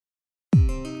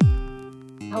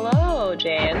Hello,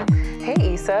 Jan.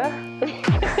 Hey, Issa.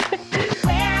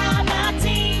 Where are my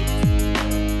teens?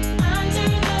 Under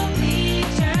the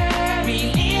bleachers.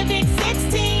 Reliving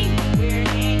 16. We're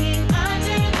hanging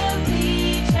under the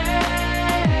bleachers.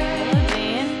 Hello,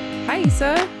 Jane. Hi,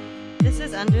 Issa. This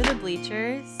is Under the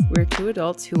Bleachers. We're two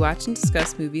adults who watch and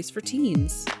discuss movies for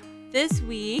teens. This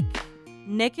week,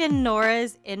 Nick and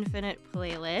Nora's Infinite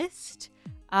Playlist,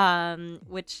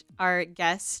 which our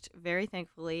guest very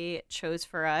thankfully chose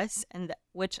for us, and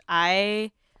which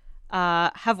I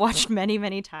have watched many,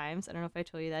 many times. I don't know if I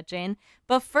told you that, Jane.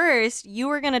 But first, you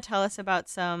were going to tell us about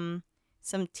some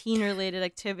teen-related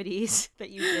activities that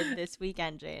you did this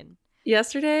weekend, Jane.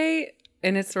 Yesterday,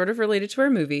 and it's sort of related to our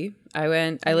movie, I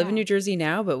live in New Jersey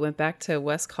now, but went back to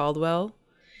West Caldwell,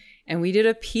 and we did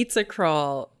a pizza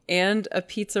crawl and a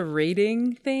pizza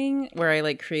rating thing where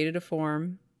I created a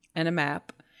form and a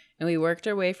map. And we worked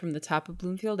our way from the top of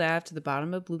Bloomfield Ave to the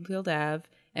bottom of Bloomfield Ave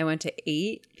and went to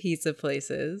 8 pizza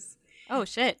places. Oh,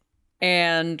 shit.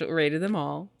 And rated them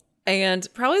all. And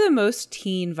probably the most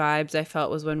teen vibes I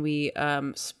felt was when we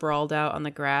sprawled out on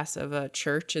the grass of a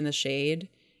church in the shade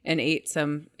and ate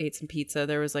some pizza.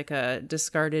 There was a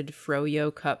discarded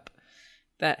Froyo cup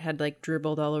that had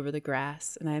dribbled all over the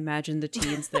grass. And I imagined the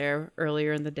teens there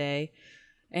earlier in the day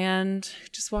and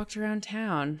just walked around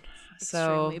town.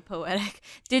 Extremely poetic.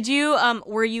 Did you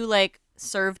were you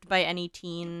served by any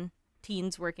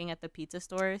teens working at the pizza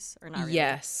stores or not really?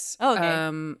 Yes. Oh,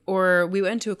 okay. Or we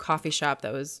went to a coffee shop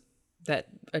that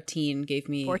a teen gave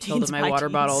me filled in my water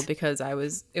bottle because it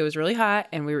was really hot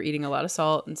and we were eating a lot of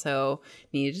salt and so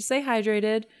needed to stay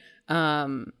hydrated.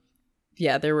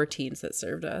 Yeah, there were teens that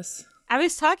served us. I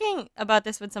was talking about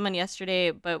this with someone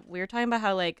yesterday, but we were talking about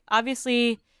how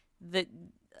obviously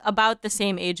about the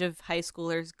same age of high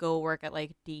schoolers go work at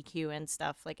DQ and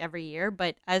stuff every year,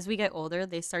 but as we get older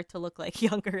they start to look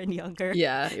younger and younger.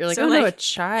 Yeah, you're so, no, a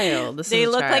child. They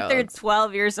look like they're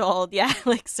 12 years old. Yeah,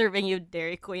 serving you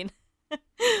Dairy Queen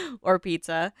or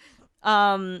pizza.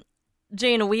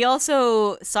 Jane, we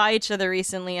also saw each other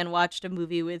recently and watched a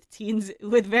movie with teens,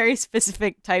 with very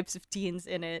specific types of teens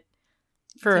in it.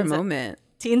 For a moment.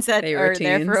 Teens that are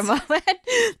there for a moment.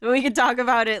 We could talk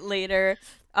about it later.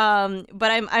 But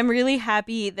I'm really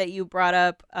happy that you brought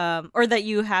up or that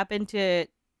you happened to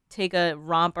take a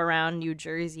romp around New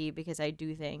Jersey, because I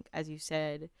do think, as you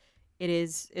said, it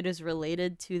is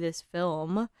related to this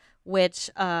film, which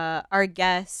our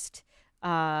guest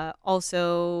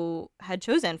also had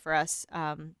chosen for us,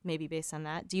 maybe based on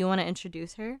that. Do you want to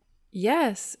introduce her?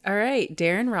 Yes. All right.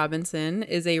 Daryn Robinson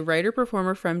is a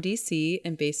writer-performer from D.C.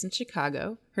 and based in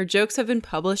Chicago. Her jokes have been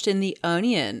published in The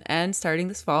Onion, and starting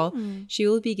this fall, she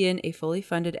will begin a fully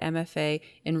funded MFA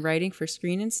in writing for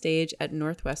screen and stage at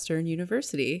Northwestern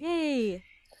University. Yay!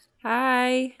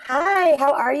 Hi. Hi,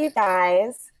 how are you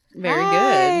guys? Very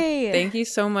good. Thank you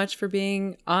so much for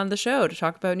being on the show to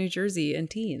talk about New Jersey and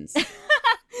teens.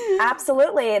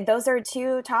 Absolutely. Those are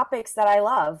two topics that I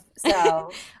love.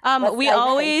 So we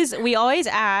always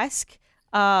ask,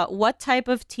 what type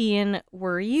of teen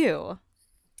were you?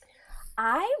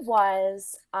 I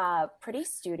was pretty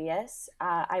studious.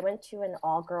 I went to an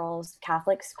all-girls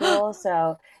Catholic school,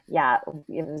 so yeah,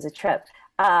 it was a trip.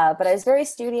 But I was very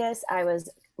studious. I was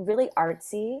really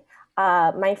artsy.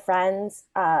 My friends,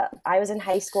 I was in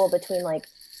high school between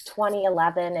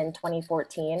 2011 and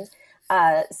 2014.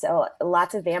 So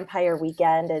lots of Vampire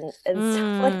Weekend and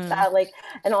stuff like that.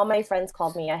 And all my friends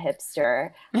called me a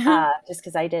hipster, just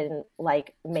because I didn't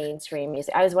like mainstream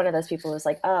music. I was one of those people who was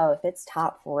oh, if it's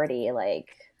top 40, I don't like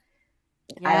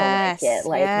it.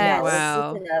 No,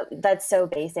 wow. That's so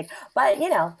basic. But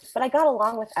I got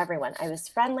along with everyone. I was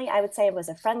friendly. I would say I was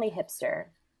a friendly hipster.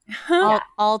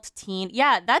 Alt teen.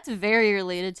 Yeah, that's very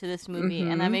related to this movie,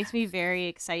 and that makes me very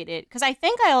excited because I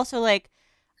think I also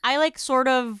I sort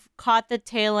of caught the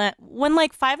tail end when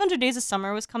 500 Days of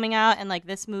Summer was coming out, and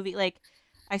this movie,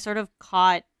 I sort of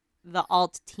caught the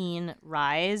alt teen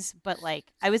rise, but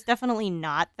I was definitely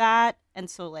not that, and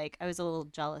so I was a little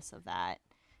jealous of that.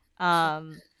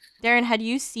 Daryn, had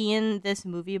you seen this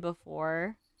movie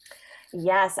before?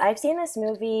 Yes, I've seen this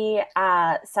movie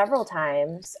several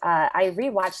times. I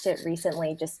rewatched it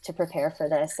recently just to prepare for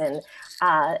this, and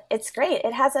it's great.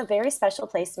 It has a very special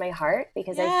place in my heart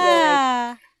because I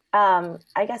feel I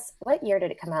guess, what year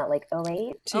did it come out? 08?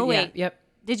 Oh, wait. Yep.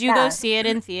 Did you go see it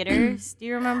in theaters? Do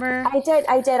you remember? I did.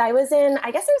 I was in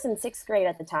 6th grade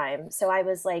at the time. So I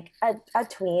was a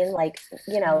tween,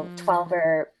 12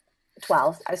 or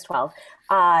 12. I was 12.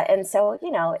 And so,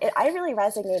 I really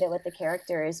resonated with the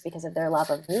characters because of their love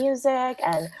of music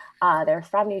and they're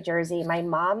from New Jersey. My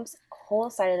mom's whole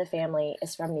side of the family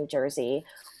is from New Jersey.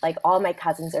 Like all my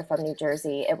cousins are from New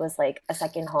Jersey. It was like a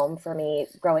second home for me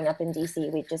growing up in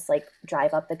DC. We'd just like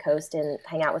drive up the coast and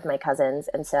hang out with my cousins.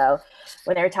 And so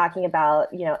when they were talking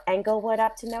about, you know, Englewood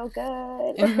up to no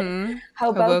good,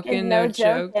 Hoboken, no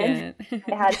joking.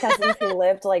 I had cousins who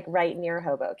lived like right near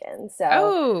Hoboken.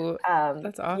 So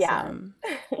that's awesome.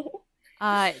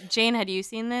 Jane, had you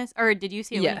seen this, or did you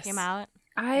see it when it came out?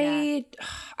 I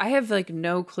have like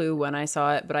no clue when I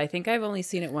saw it, but I think I've only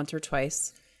seen it once or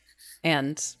twice,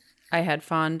 and I had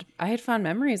fond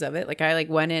memories of it. Like I like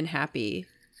went in happy,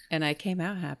 and I came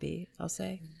out happy, I'll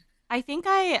say. I think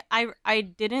I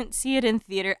didn't see it in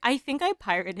theater. I think I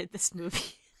pirated this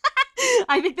movie.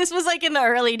 I think this was like in the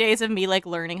early days of me like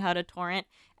learning how to torrent.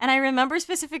 And I remember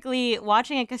specifically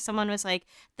watching it because someone was like,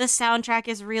 the soundtrack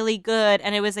is really good.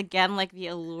 And it was again like the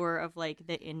allure of like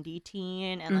the indie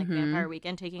teen and like Vampire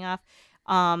Weekend taking off.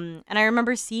 And I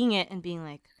remember seeing it and being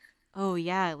like, oh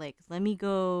yeah, like let me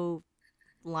go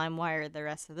LimeWire the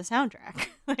rest of the soundtrack.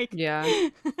 Like, yeah.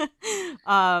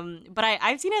 But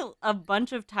I've seen it a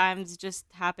bunch of times, just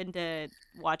happened to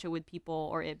watch it with people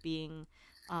or it being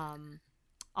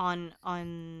on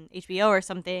HBO or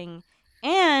something.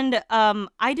 And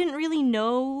I didn't really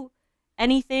know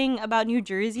anything about New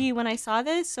Jersey when I saw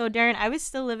this. So Daryn, I was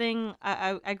still living,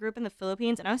 I grew up in the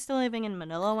Philippines and I was still living in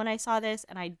Manila when I saw this,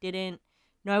 and I didn't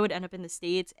know I would end up in the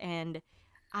States. And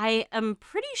I am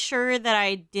pretty sure that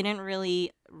I didn't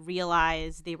really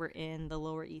realize they were in the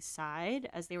Lower East Side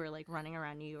as they were like running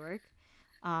around New York.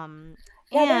 And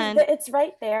it's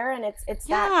right there, and it's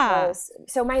that close.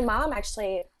 So my mom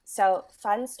actually,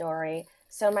 fun story.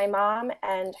 So my mom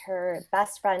and her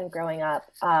best friend growing up,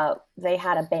 they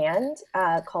had a band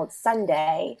called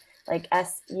Sundae, like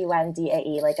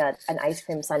Sundae, like an ice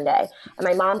cream sundae. And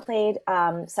my mom played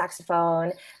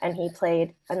saxophone, and he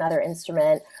played another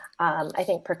instrument, I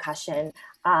think percussion.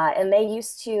 And they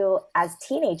used to, as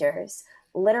teenagers,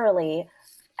 literally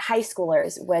high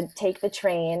schoolers would take the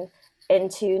train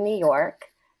into New York.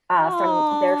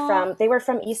 They were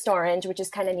from East Orange, which is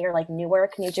kind of near like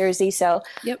Newark, New Jersey. So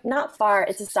not far.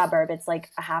 It's a suburb. It's like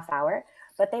a half hour.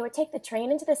 But they would take the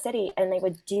train into the city and they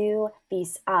would do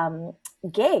these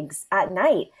gigs at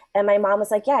night. And my mom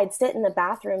was like, yeah, I'd sit in the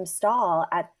bathroom stall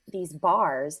at these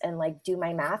bars and like do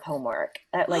my math homework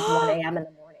at like 1 a.m. in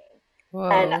the morning. Whoa.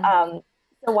 And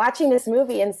so watching this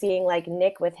movie and seeing like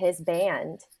Nick with his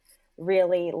band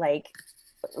really like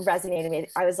resonated me.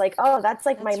 I was like, oh, that's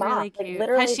like my mom. Really like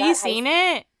literally, has she seen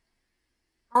it?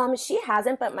 She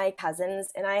hasn't, but my cousins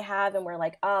and I have, and we're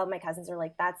like, oh, my cousins are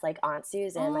like, that's like Aunt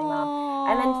Susan, my mom.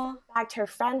 And then fun fact, her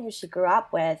friend who she grew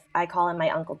up with, I call him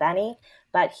my Uncle Benny,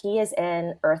 but he is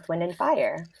in Earth, Wind, and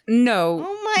Fire.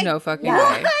 No fucking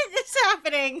way. What is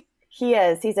happening? He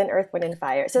is. He's in Earth, Wind, and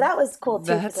Fire. So that was cool too.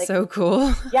 That's like, so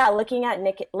cool. Yeah, looking at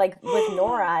Nick, like with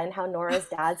Norah and how Nora's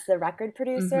dad's the record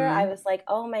producer, I was like,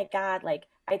 oh my God, like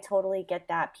I totally get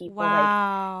that. People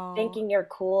like thinking you're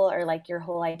cool or like your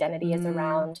whole identity is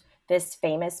around this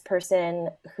famous person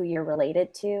who you're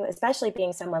related to, especially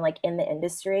being someone like in the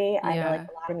industry. I know like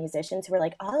a lot of musicians who are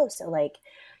like, oh, so like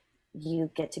you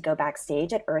get to go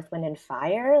backstage at Earth, Wind, and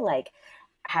Fire, like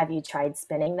have you tried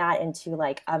spinning that into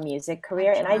like a music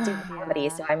career? And I do comedy,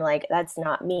 so I'm like, that's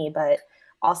not me. But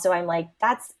also I'm like,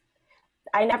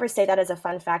 I never say that as a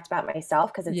fun fact about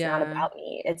myself because it's not about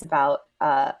me. It's about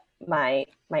my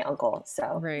uncle.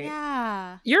 So right.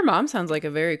 Yeah. Your mom sounds like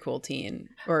a very cool teen,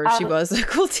 or she was a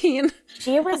cool teen.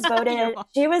 She was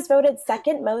voted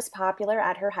second most popular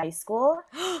at her high school.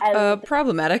 And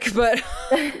problematic, but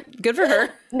good for her.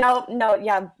 No,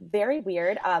 yeah, very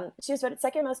weird. She was voted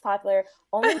second most popular,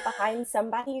 only behind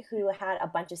somebody who had a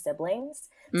bunch of siblings.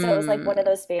 So it was like one of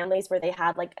those families where they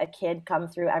had like a kid come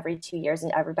through every 2 years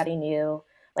and everybody knew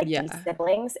like these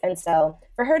siblings. And so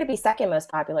for her to be second most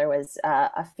popular was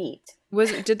a feat.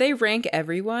 Did they rank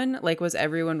everyone? Like was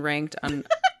everyone ranked on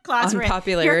class on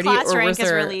popularity, your class or rank was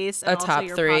there is released a top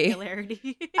your three?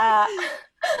 Popularity.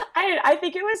 I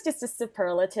think it was just a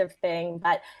superlative thing,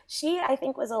 but she, I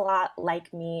think, was a lot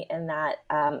like me in that,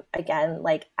 again,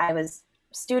 like I was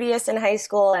studious in high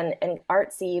school and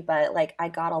artsy, but like I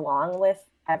got along with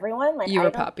everyone. Like you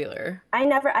were popular. I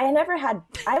never had,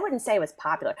 I wouldn't say I was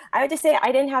popular. I would just say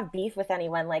I didn't have beef with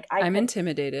anyone. Like I'm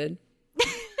intimidated.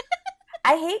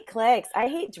 I hate cliques. I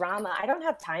hate drama. I don't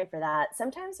have time for that.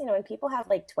 Sometimes, when people have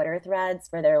like Twitter threads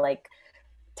where they're like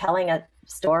telling a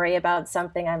story about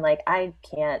something, I'm like, I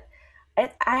can't.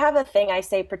 I have a thing. I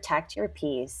say, protect your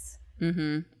peace.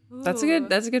 Mm-hmm. That's a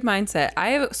good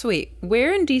mindset. Wait,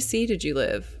 where in DC did you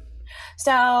live?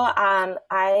 So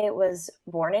I was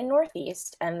born in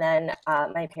Northeast, and then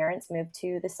my parents moved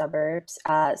to the suburbs.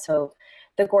 So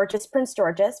the gorgeous Prince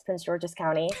George's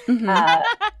County. Mhm.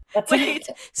 That's Wait,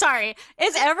 sorry.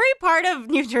 Is every part of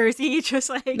New Jersey just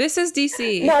like This is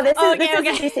DC. No, this is Okay, this okay.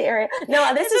 is the DC area.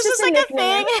 No, this Is is just a like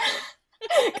nickname. a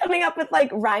thing? Coming up with like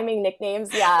rhyming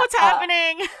nicknames. Yeah. What's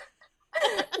happening?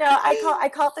 No, I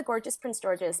call it the gorgeous Prince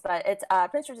George's, but it's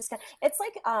Prince George's County. It's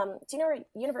like do you know where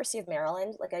University of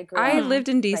Maryland? Like I grew I up lived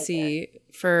in right DC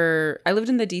I lived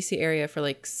in the DC area for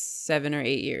like 7 or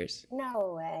 8 years. there.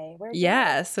 No way. Where?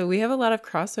 Yeah, so we have a lot of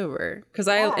crossover because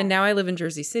Yeah. and now I live in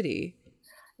Jersey City.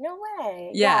 No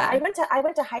way. Yeah. I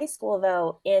went to high school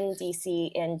though in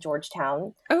DC in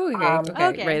Georgetown. Oh, okay. Um,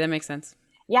 Okay, right, that makes sense.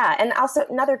 Yeah, and also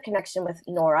another connection with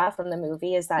Nora from the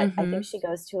movie is that I Mhm. think she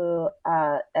goes to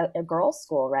a girls'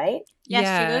 school, right? Yes,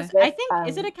 Yeah. she goes. With, I think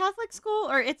is it a Catholic school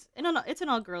or it's it's an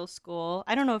all girls school.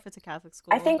 I don't know if it's a Catholic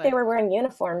school. I think they but- were wearing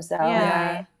uniforms though.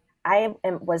 Yeah. And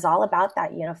was all about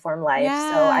that uniform life.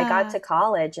 So I got to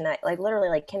college and I like literally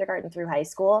like kindergarten through high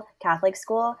school, Catholic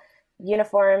school,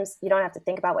 uniforms. You don't have to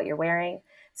think about what you're wearing.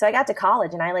 So I got to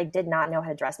college and I like did not know how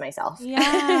to dress myself.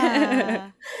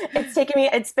 Yeah.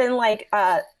 It's been like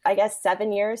I guess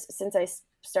 7 years since I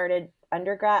started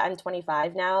undergrad. I'm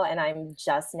 25 now and I'm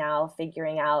just now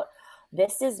figuring out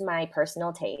this is my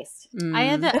personal taste. I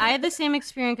had the same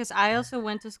experience because I also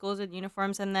went to schools with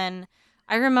uniforms, and then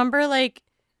I remember like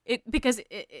because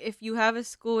if you have a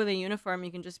school with a uniform,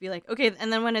 you can just be like, okay,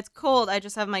 and then when it's cold, I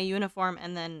just have my uniform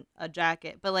and then a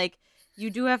jacket. But like you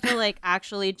do have to like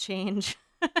actually change,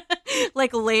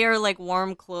 like layer like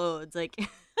warm clothes, like.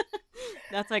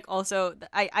 That's like also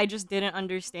I just didn't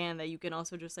understand that you can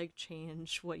also just like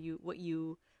change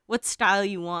what style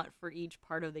you want for each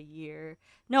part of the year.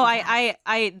 No, Yeah.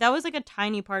 I that was like a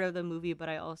tiny part of the movie, but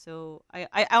I also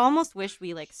I almost wish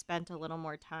we like spent a little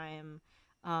more time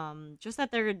just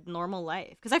at their normal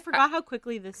life, because I forgot how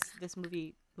quickly this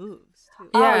movie moves too.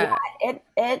 Yeah. It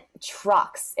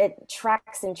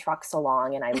tracks and trucks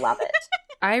along and I love it.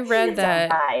 I read It's a that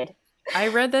ride. I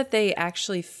read that they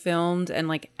actually filmed and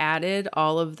like added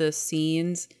all of the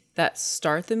scenes that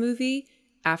start the movie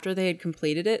after they had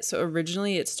completed it. So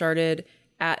originally it started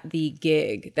at the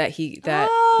gig that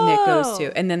Nick goes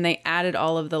to, and then they added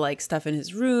all of the like stuff in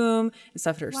his room and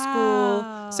stuff at her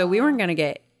school. So we were gonna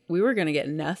get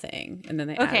nothing, and then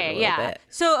they added a little bit.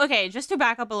 So just to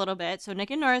back up a little bit, so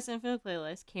Nick and Norah's Infinite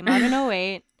Playlist came out in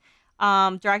 2008.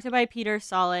 Directed by Peter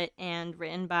Sollett and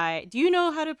written by. Do you know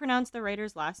how to pronounce the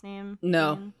writer's last name?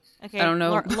 No. Ian? Okay, I don't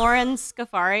know. Lauren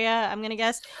Scafaria, I'm gonna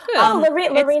guess.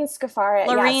 Lorene Scafaria.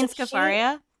 Lorene so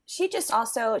Scafaria. She just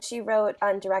also wrote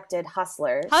and directed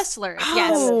Hustlers. Hustlers,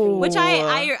 yes. Oh. Which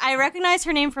I recognized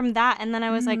her name from that, and then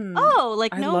I was like, oh,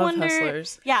 like I no love wonder.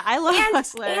 Hustlers. Yeah, I love And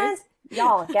Hustlers.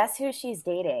 y'all, guess who she's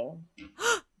dating?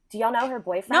 Do y'all know her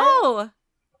boyfriend? No.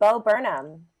 Bo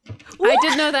Burnham. I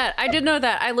did know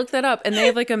that. I looked that up, and they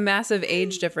have like a massive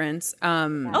age difference.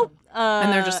 And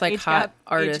they're just like age hot gap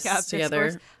artists together.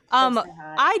 discourse. They're so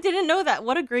hot. I didn't know that.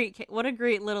 What a great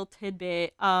little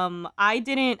tidbit.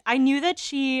 I knew that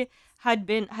she had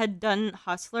done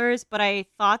Hustlers, but I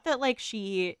thought that like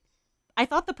I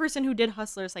thought the person who did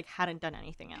Hustlers like hadn't done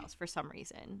anything else for some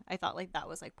reason. I thought like that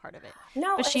was like part of it.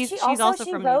 No, But she's she also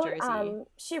from New wrote, Jersey.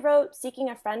 She wrote "Seeking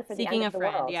a Friend for Seeking the a End of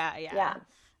Friend. the World." Yeah.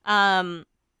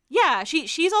 Yeah,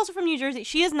 she's also from New Jersey.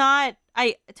 She is not,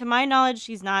 to my knowledge,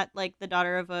 she's not like the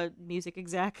daughter of a music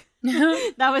exec.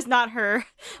 That was not her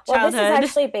Well, childhood.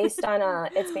 this is actually based on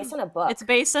a book. It's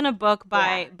based on a book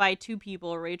by two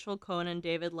people, Rachel Cohn and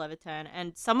David Levitan,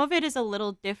 and some of it is a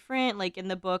little different. Like in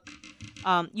the book,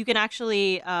 you can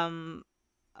actually in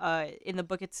the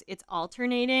book it's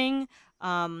alternating,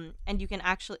 and you can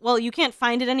actually you can't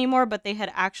find it anymore, but they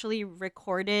had actually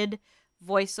recorded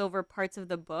voiceover parts of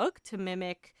the book to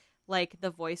mimic like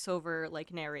the voiceover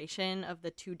like narration of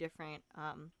the two different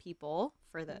people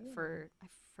for I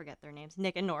forget their names,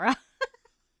 Nick and Norah.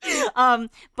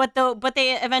 But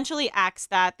they eventually axed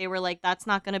that. They were like, that's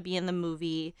not going to be in the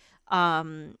movie,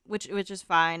 which is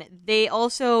fine. They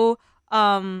also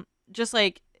just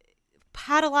like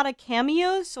had a lot of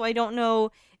cameos, so I don't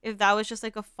know if that was just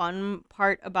like a fun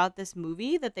part about this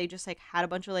movie, that they just like had a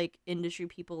bunch of like industry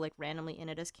people like randomly in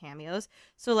it as cameos.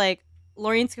 So like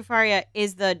Lorene Scafaria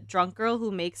is the drunk girl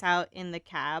who makes out in the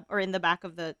cab or in the back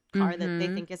of the car that they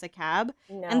think is a cab.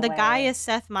 No And the guy way. is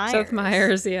Seth Meyers. Seth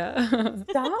Meyers, yeah.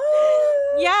 Stop.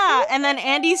 Yeah, and then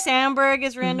Andy Samberg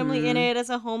is randomly in it as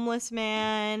a homeless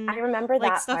man. I remember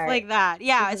like that stuff part. like that.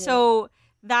 Yeah, Mhm. so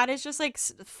that is just like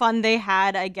fun they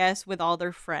had, I guess, with all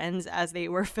their friends as they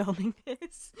were filming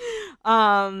this.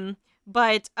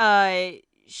 But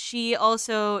she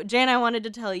also, Jane, I wanted to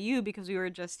tell you because we were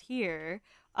just here.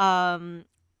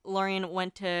 Lauren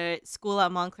went to school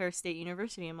at Montclair State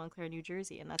University in Montclair, New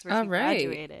Jersey, and that's where All she right.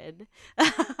 graduated.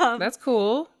 That's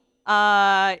cool.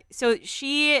 So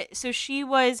she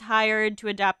was hired to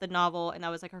adapt the novel, and that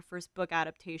was like her first book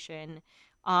adaptation.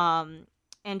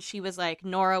 And she was like,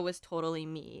 Norah was totally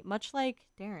me, much like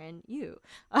Daryn, you.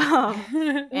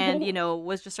 And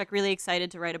was just like really excited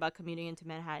to write about commuting into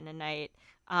Manhattan at night.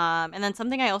 And then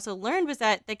something I also learned was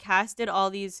that the cast did all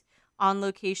these on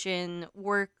location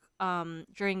work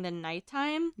during the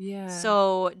nighttime. Yeah.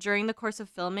 So during the course of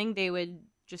filming, they would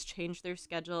just change their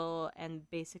schedule and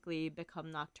basically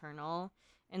become nocturnal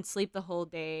and sleep the whole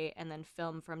day and then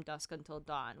film from dusk until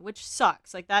dawn, which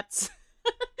sucks. Like that's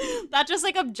that just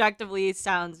like objectively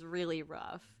sounds really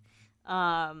rough.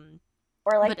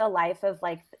 Or like the life of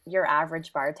like your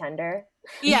average bartender.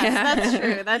 Yes, Yeah. that's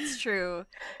true. That's true.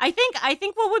 I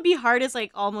think what would be hard is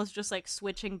like almost just like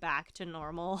switching back to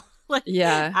normal. Like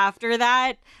after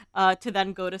that, to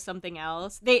then go to something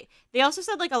else. They also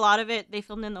said like a lot of it they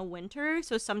filmed in the winter,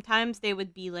 so sometimes they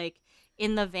would be like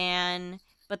in the van,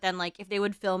 but then like if they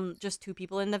would film just two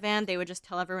people in the van, they would just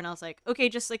tell everyone else like, okay,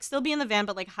 just like still be in the van,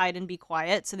 but like hide and be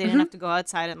quiet, so they didn't have to go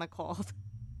outside in the cold.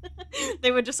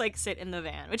 They would just like sit in the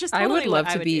van, which is totally I would love what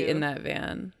I to would be do. in that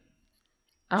van.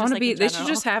 I Just, want to like, be. in They should general.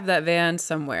 just have that van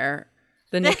somewhere.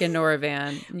 The Nick and Norah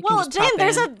van. You can Well, just Jane, pop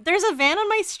in. there's a van on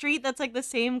my street that's like the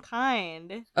same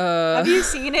kind. Uh, Have you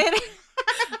seen it?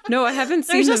 No, I haven't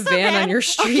seen There's the just a van on your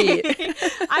street. Okay.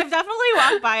 I've definitely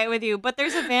walked by it with you, but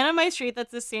there's a van on my street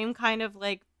that's the same kind of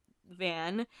like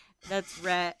van that's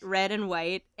red and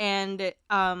white, and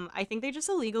I think they just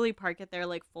illegally park it there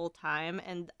like full time,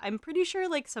 and I'm pretty sure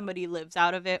like somebody lives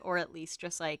out of it or at least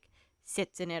just like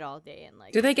sits in it all day and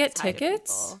like. Do they get says hi to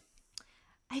tickets? people.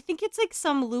 I think it's like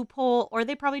some loophole, or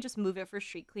they probably just move it for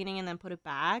street cleaning and then put it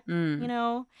back,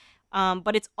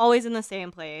 but it's always in the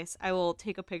same place. I will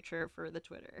take a picture for the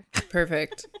Twitter.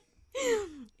 Perfect.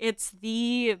 It's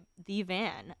the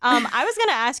van. I was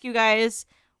gonna ask you guys,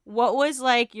 what was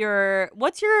like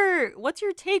what's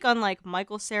your take on like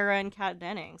Michael Cera and Kat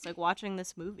Dennings, like watching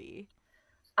this movie?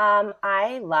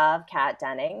 I love Kat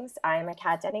Dennings. I'm a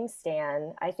Kat Dennings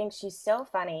stan. I think she's so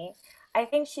funny. I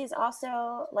think she's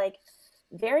also like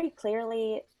very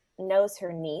clearly knows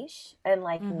her niche and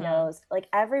like knows like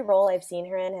every role I've seen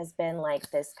her in has been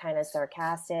like this kind of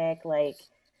sarcastic, like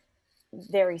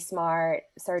very smart,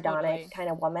 sardonic kind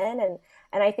of woman,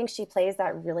 and I think she plays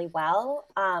that really well.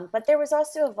 But there was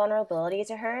also a vulnerability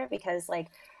to her because like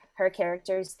her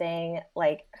character's thing,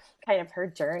 like kind of her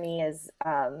journey is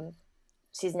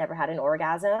she's never had an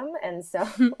orgasm, and so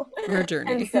Her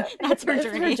journey. and so That's her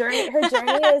journey. Her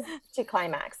journey is to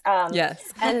climax. Yes.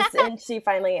 and she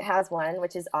finally has one,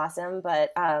 which is awesome.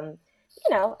 But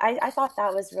I thought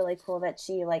that was really cool that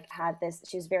she like had this.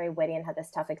 She was very witty and had this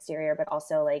tough exterior, but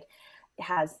also like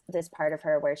has this part of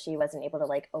her where she wasn't able to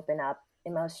like open up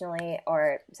emotionally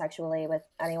or sexually with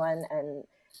anyone, and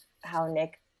how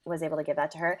Nick was able to give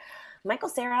that to her. Michael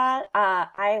Cera,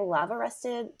 I love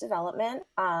Arrested Development.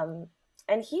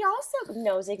 And he also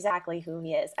knows exactly who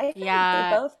he is. I think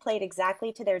they both played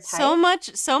exactly to their type. So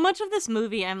much of this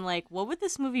movie, I'm like, what would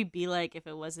this movie be like if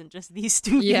it wasn't just these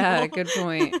two Yeah, people? good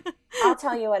point. I'll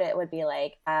tell you what it would be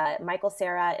like. Michael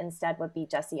Cera instead would be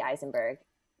Jesse Eisenberg.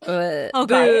 Oh, God.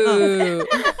 Boo.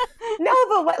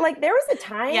 No, but like there was a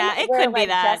time Yeah, it where could be like,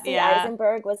 that, Jesse yeah.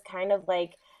 Eisenberg was kind of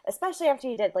like, especially after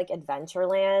he did like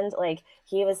Adventureland, like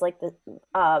he was like the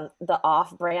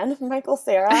off-brand Michael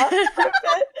Cera,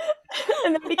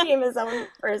 and then became his own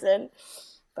person.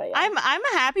 But yeah. I'm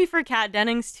happy for Kat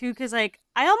Dennings too, because like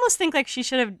I almost think like she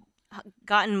should have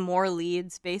gotten more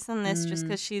leads based on this, just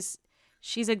because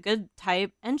she's a good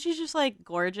type and she's just like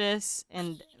gorgeous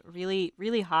and really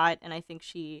really hot, and I think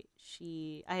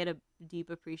I had a deep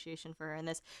appreciation for her in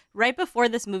this. Right before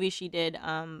this movie, she did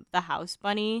The House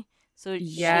Bunny. So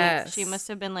Yes. she must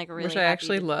have been like really Which I happy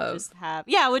actually to love. just have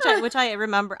which I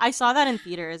remember. I saw that in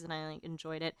theaters and I like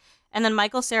enjoyed it. And then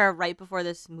Michael Cera right before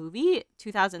this movie,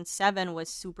 2007, was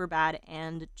Superbad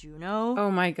and Juno.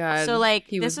 Oh my God. So like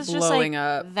he this was is just blowing like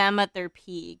up. them at their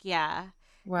peak. Yeah.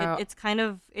 Wow. It kind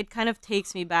of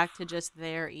takes me back to just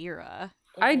their era.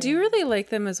 I do really like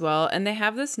them as well, and they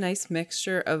have this nice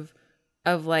mixture of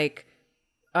like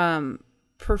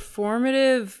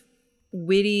performative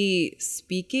witty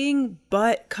speaking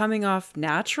but coming off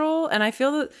natural, and I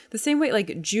feel that the same way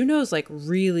like Juno's like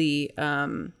really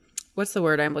what's the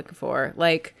word I'm looking for,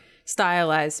 like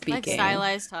stylized speaking, Like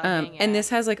stylized talking. and this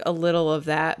has like a little of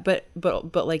that, but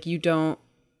like you don't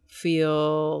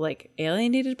feel like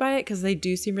alienated by it because they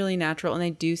do seem really natural and they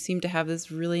do seem to have this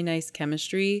really nice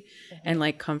chemistry and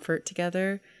like comfort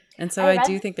together, and so I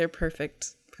do think they're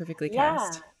perfectly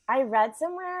cast. I read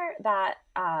somewhere that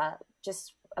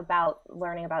just about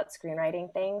learning about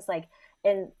screenwriting things, like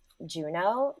in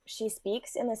Juno, she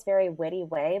speaks in this very witty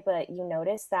way, but you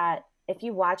notice that if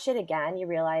you watch it again, you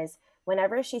realize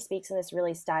whenever she speaks in this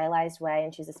really stylized way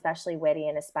and she's especially witty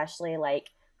and especially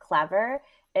like clever,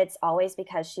 it's always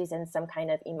because she's in some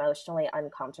kind of emotionally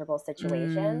uncomfortable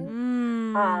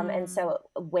situation. And so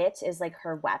wit is like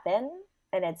her weapon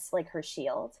and it's like her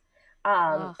shield.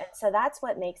 And so that's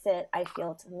what makes it, I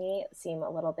feel to me, seem a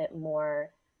little bit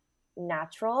more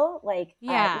natural. Like,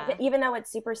 even though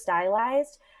it's super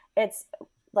stylized, it's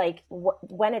like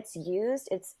when it's used,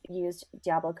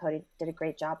 Diablo Cody did a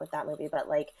great job with that movie, but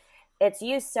like it's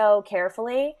used so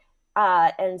carefully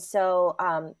and so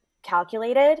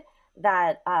calculated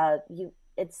that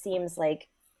it seems like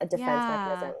a defense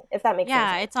mechanism, if that makes sense.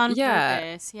 Yeah, it's on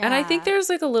purpose. Yeah. And I think there's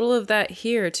like a little of that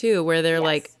here too, where they're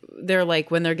like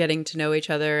when they're getting to know each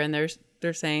other and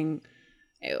they're saying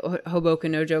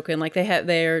Hoboken no joking, like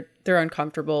they're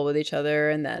uncomfortable with each other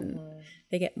and then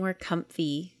they get more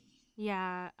comfy.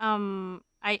 Yeah.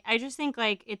 I just think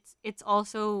like it's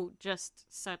also just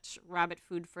such rabbit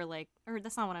food for like, or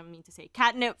that's not what I mean to say,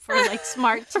 catnip for like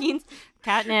smart teens.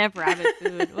 Catnip, rabbit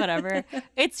food, whatever.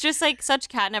 It's just like such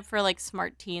catnip for like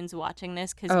smart teens watching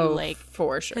this because you like,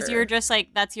 for sure, because you're just like,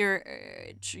 that's your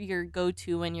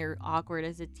go-to when you're awkward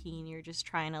as a teen. You're just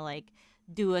trying to like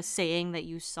do a saying that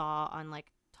you saw on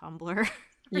like Tumblr.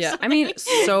 Yeah, I mean,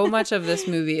 so much of this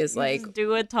movie is like just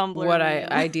do a Tumblr what meme.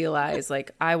 I idealize.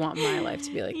 Like, I want my life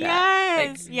to be like that.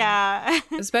 Yes, like, yeah.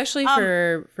 Especially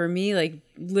for me, like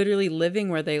literally living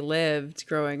where they lived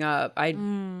growing up.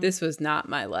 This was not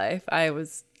my life.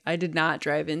 I did not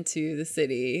drive into the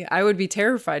city. I would be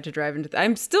terrified to drive into.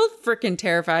 I'm still freaking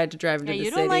terrified to drive into the city.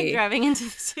 You don't like driving into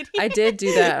the city. I did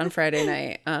do that on Friday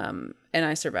night, and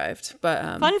I survived.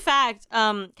 But fun fact: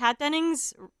 Kat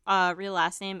Dennings' real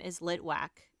last name is Litwack,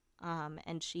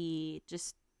 and she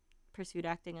just pursued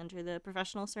acting under the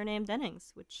professional surname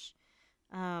Dennings, which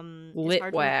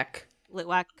Litwack,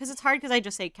 because it's hard because I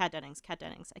just say Kat Dennings.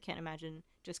 I can't imagine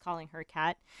just calling her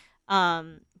Kat.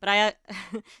 But I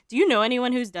do you know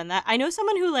anyone who's done that? I know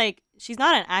someone who like, she's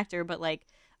not an actor, but like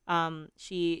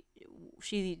she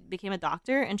became a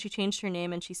doctor and she changed her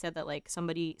name, and she said that like some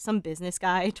business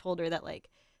guy told her that like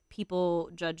people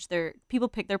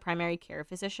pick their primary care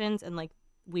physicians, and like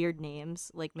weird names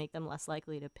like make them less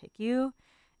likely to pick you.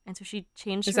 And so she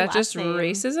changed her last name. Is that just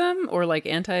racism or like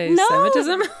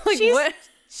anti-Semitism? No, like what?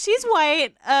 She's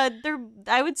white.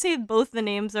 I would say both the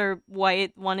names are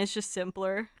white. One is just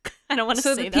simpler. I don't want to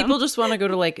say them. So people just want to go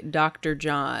to like Dr.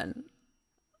 John.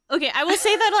 Okay, I will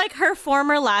say that like her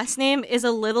former last name is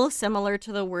a little similar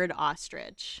to the word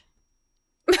ostrich.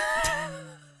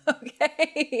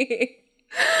 Okay.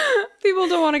 People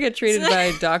don't want to get treated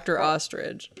by Dr.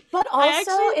 Ostrich. But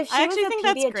also, if she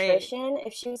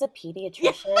was a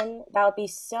pediatrician, that would be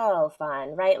so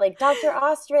fun, right? Like Dr.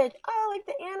 Ostrich, like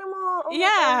the animal. Oh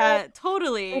yeah,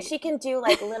 totally. And she can do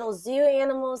like little zoo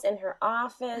animals in her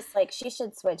office. Like she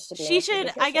should switch to being a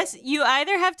pediatrician. I guess you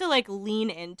either have to like lean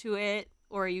into it,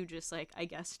 or you just like, I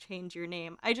guess, change your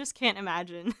name. I just can't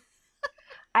imagine.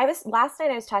 Last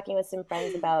night I was talking with some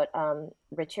friends about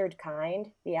Richard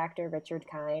Kind, the actor Richard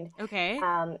Kind. Okay.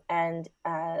 And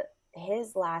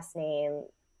his last name,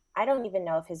 I don't even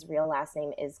know if his real last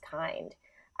name is Kind.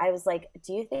 I was like,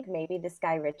 do you think maybe this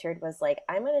guy Richard was like,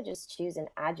 I'm going to just choose an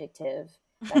adjective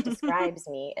that describes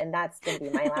me, and that's going to be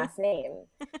my last name.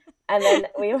 And then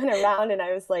we went around and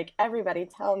I was like, everybody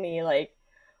tell me like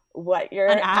what your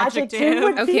adjective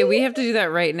would be. Okay, we have to do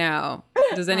that right now.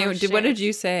 Does anyone what did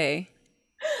you say?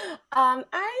 I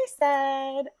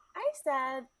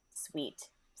said sweet.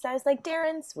 So I was like,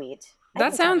 Daryn Sweet.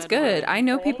 That sounds good. I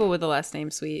know people with the last name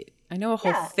Sweet. I know a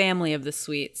whole family of the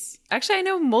Sweets. Actually, I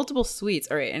know multiple Sweets.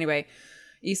 All right, anyway.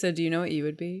 Issa, do you know what you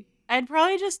would be? I'd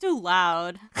probably just do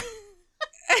Loud.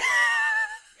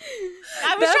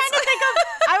 I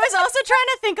was also trying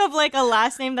to think of like a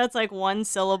last name that's like one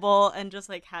syllable and just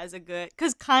like has a good,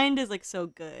 because Kind is like so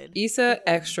good. Issa,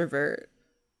 Extrovert.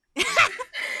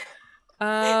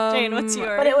 Jane, what's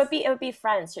yours? But it would be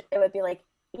French. It would be like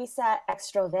Issa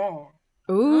Extrovert.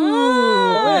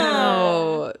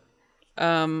 Ooh.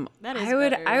 That is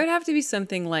I would have to be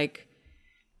something like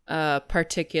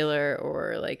particular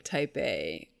or like type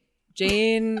A.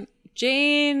 Jane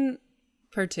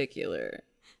particular.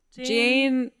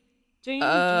 Jane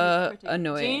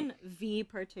annoying. Jane V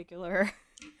particular.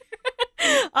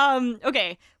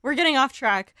 Okay, we're getting off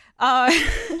track. But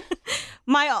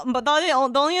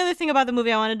the only other thing about the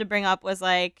movie I wanted to bring up was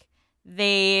like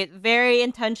they very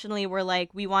intentionally were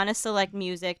like, we want to select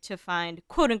music to find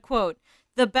quote unquote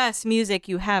the best music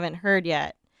you haven't heard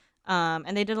yet,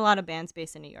 And they did a lot of bands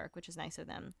based in New York, which is nice of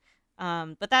them.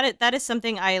 But that is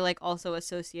something I like also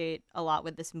associate a lot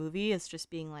with this movie, is just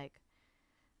being like,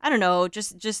 I don't know,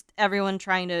 just everyone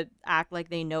trying to act like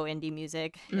they know indie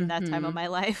music in that time of my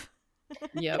life.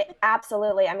 Yep.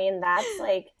 Absolutely. I mean, that's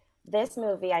like, this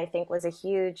movie, I think, was a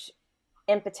huge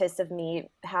impetus of me,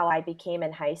 how I became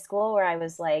in high school, where I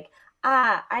was like,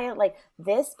 I like,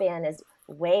 this band is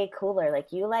way cooler.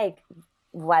 Like, you like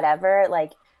whatever,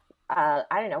 like, I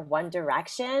don't know, One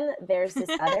Direction. There's this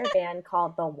other band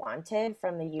called The Wanted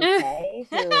from the UK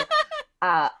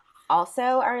who also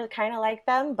are kind of like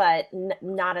them, but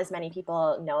not as many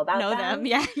people know about them.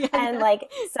 Yeah. And like,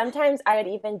 sometimes I would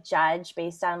even judge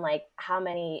based on like how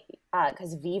many,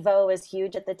 because Vivo was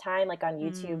huge at the time, like on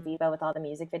YouTube, Vivo with all the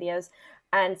music videos.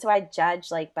 And so I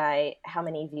judge like by how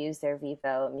many views their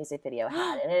Vivo music video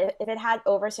had. And if it had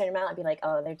over a certain amount, I'd be like,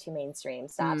 oh, they're too mainstream.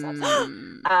 Stop.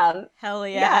 Hell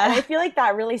yeah. Yeah. And I feel like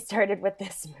that really started with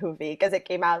this movie, because it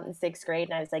came out in 6th grade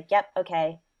and I was like, yep,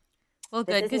 okay. Well,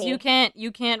 good, because you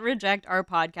can't reject our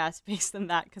podcast based on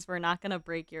that, because we're not gonna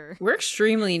break your We're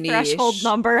extremely niche. threshold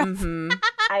number. I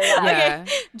love Yeah.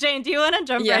 Okay, Jane, do you want to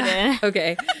jump right in?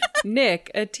 Okay.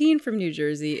 Nick, a teen from New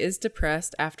Jersey, is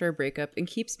depressed after a breakup and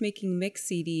keeps making mix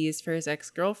CDs for his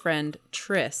ex-girlfriend,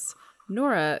 Triss.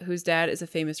 Norah, whose dad is a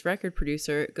famous record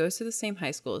producer, goes to the same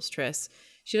high school as Triss.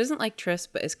 She doesn't like Triss,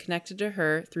 but is connected to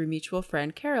her through mutual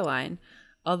friend Caroline.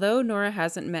 Although Norah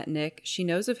hasn't met Nick, she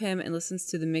knows of him and listens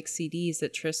to the mix CDs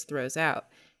that Triss throws out.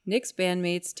 Nick's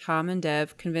bandmates, Tom and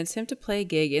Dev, convince him to play a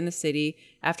gig in the city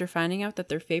after finding out that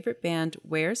their favorite band,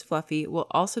 Where's Fluffy, will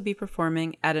also be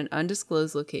performing at an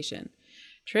undisclosed location.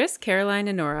 Triss, Caroline,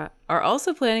 and Norah are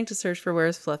also planning to search for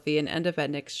Where's Fluffy and end up at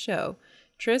Nick's show.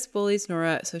 Triss bullies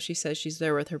Norah, so she says she's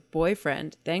there with her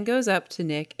boyfriend, then goes up to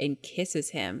Nick and kisses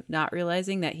him, not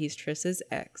realizing that he's Triss's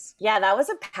ex. Yeah, that was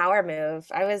a power move.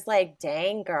 I was like,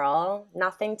 dang, girl,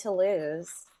 nothing to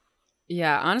lose.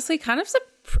 Yeah, honestly, kind of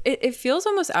it feels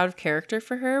almost out of character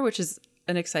for her, which is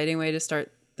an exciting way to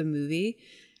start the movie.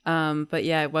 But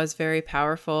yeah, it was very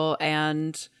powerful,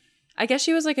 and I guess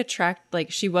she was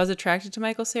like she was attracted to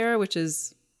Michael Cera, which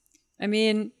is, I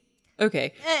mean,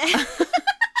 okay.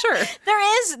 Sure.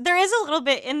 There is a little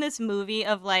bit in this movie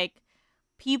of like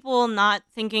people not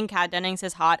thinking Kat Dennings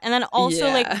is hot, and then also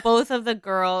like both of the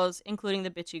girls, including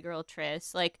the bitchy girl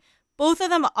Triss, like both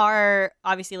of them are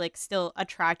obviously like still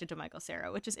attracted to Michael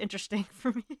Cera, which is interesting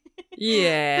for me.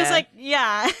 Yeah. Because like,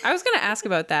 yeah. I was gonna ask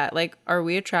about that. Like, are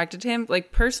we attracted to him?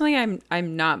 Like, personally,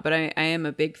 I'm not, but I am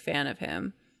a big fan of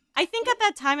him. I think at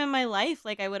that time in my life,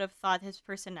 like I would have thought his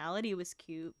personality was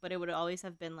cute, but it would always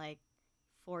have been like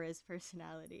for his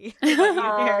personality. What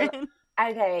about you, Daryn?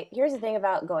 Okay, here's the thing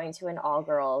about going to an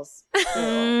all-girls school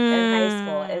in high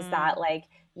school is that like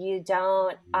you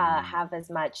don't have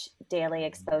as much daily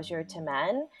exposure to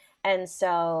men, and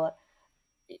so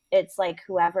it's like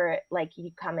whoever like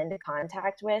you come into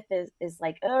contact with is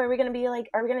like, oh, are we gonna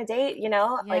date? You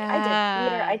know, like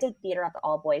I did theater at the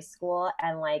all-boys school,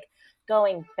 and like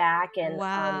going back and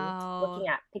looking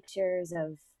at pictures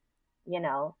of, you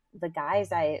know, the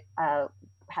guys I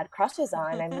had crushes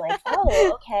on, I'm like,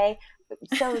 oh, okay,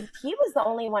 so he was the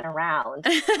only one around.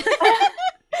 And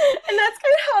that's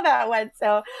kind of how that went.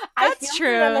 So I feel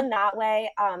for them in that way.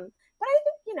 But I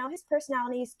think, you know, his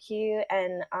personality is cute,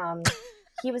 and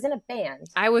he was in a band.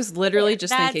 I was literally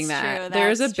just thinking That's that. true,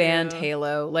 There's a that's band true.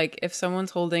 halo. Like, if someone's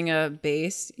holding a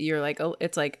bass, you're like, oh,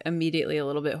 it's like immediately a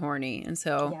little bit horny. And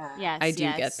so Yeah. I do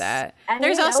get that. And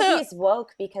There's you know also- he's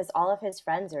woke because all of his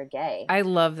friends are gay. I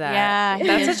love that. Yeah, he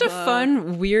That's is such a woke.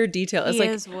 fun, weird detail. It's He like,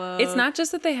 is woke. it's not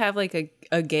just that they have like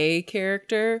a gay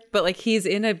character, but like he's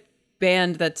in a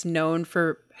band that's known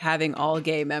for having all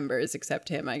gay members except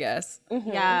him, I guess.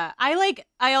 Mhm. Yeah,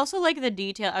 I also like the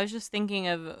detail. I was just thinking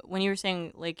of when you were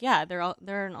saying like, yeah,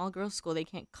 they're an all girls school. They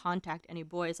can't contact any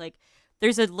boys. Like,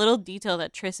 there's a little detail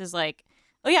that Triss is like,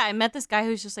 oh yeah, I met this guy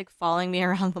who's just like following me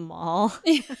around the mall.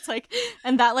 It's like,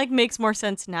 and that like makes more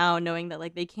sense now, knowing that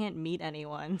like they can't meet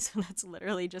anyone. So that's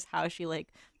literally just how she like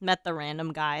met the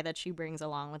random guy that she brings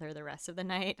along with her the rest of the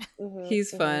night. Mhm,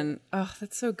 He's mhm. fun. Oh,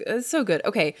 that's so good. That's so good.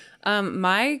 Okay.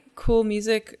 My cool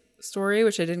music story,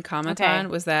 which I didn't comment Okay. on,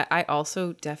 was that I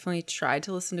also definitely tried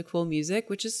to listen to cool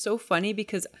music, which is so funny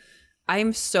because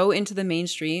I'm so into the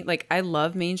mainstream. Like, I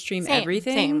love mainstream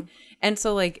everything. Same. And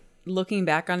so like looking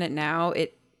back on it now,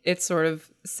 it's sort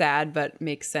of sad but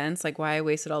makes sense. Like, why I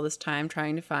wasted all this time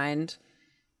trying to find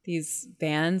these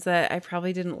bands that I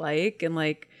probably didn't like, and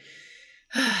like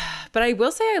but I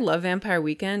will say I love Vampire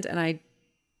Weekend, and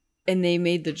they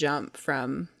made the jump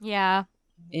from Yeah.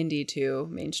 indie to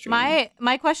mainstream.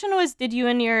 My question was, did you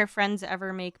and your friends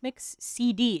ever make mix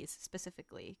CDs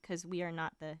specifically? Because we are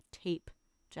not the tape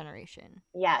generation.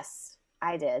 Yes,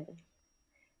 I did.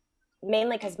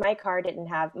 Mainly because my car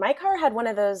had one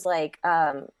of those like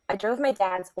I drove my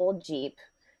dad's old Jeep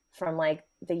from like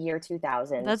the year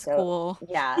 2000. That's so, cool.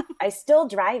 Yeah, I still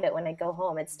drive it when I go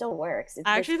home. It still works.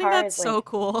 I actually think that's so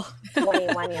cool.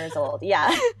 21 years old.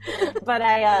 Yeah, but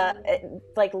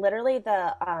like literally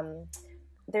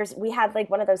we had like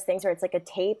one of those things where it's like a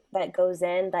tape that goes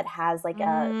in that has like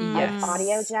an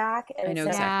audio jack. And I know so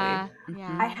exactly.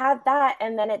 Yeah. I had that,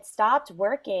 and then it stopped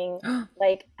working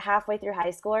like halfway through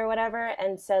high school or whatever.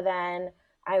 And so then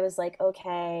I was like,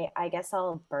 okay, I guess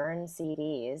I'll burn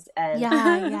CDs. And so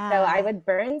I would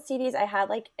burn CDs. I had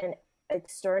like an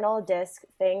external disc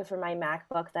thing for my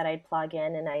MacBook that I'd plug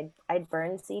in, and I'd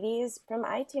burn CDs from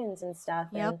iTunes and stuff.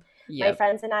 And my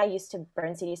friends and I used to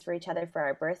burn CDs for each other for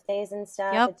our birthdays and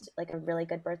stuff. It's like a really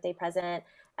good birthday present.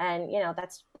 And, you know,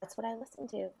 that's what I listen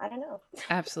to. I don't know.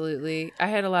 Absolutely. I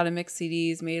had a lot of mixed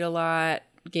CDs, made a lot,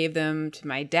 gave them to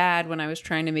my dad when I was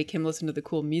trying to make him listen to the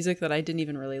cool music that I didn't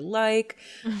even really like.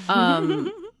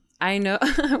 I know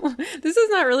this is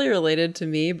not really related to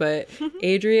me, but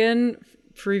Adrian,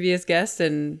 previous guest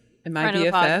and my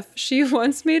BFF, she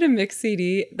once made a mix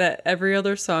CD that every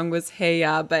other song was "Hey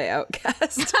Ya" by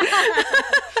Outkast.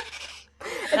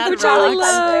 Which I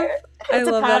love. I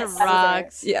love that.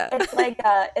 Rocks. Yeah,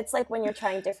 it's like when you're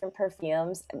trying different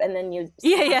perfumes and then you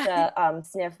have to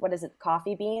sniff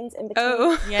coffee beans in between.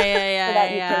 Oh, so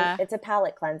that it's a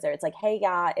palate cleanser. It's like "Hey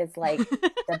Ya" is like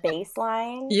the bass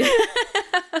line. Yeah.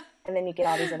 And then you get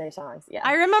all these other songs. Yeah.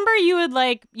 I remember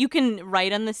you can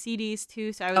write on the CDs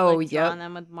too, so I would draw on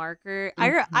them with marker.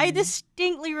 I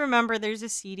distinctly remember there's a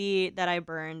CD that I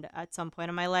burned at some point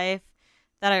in my life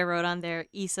that I wrote on there,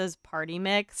 Issa's Party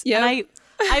Mix. Yep. And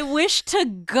I wish to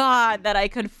God that I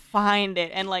could find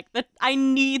it, and like I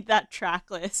need that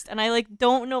track list, and I like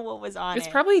don't know what was on it. It's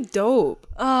probably dope.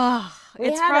 Oh,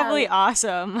 it's probably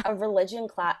awesome. A religion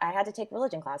class. I had to take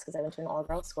religion class because I went to an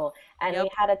all-girls school, and we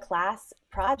had a class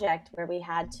project where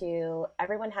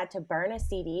everyone had to burn a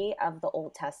CD of the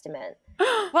Old Testament.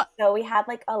 So we had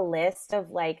like a list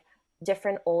of like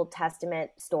different Old Testament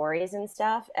stories and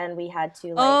stuff, and we had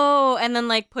to and then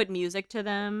like put music to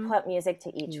them. Put music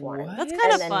to each one. That's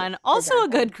kind of fun. Also a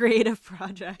good creative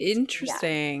project.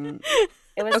 Interesting. Yeah.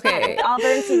 It was fun. We all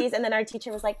burned CDs, and then our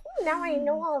teacher was like, now I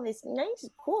know all this nice,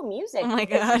 cool music. Oh my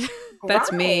God.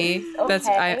 That's me.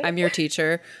 Okay. I'm your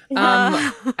teacher.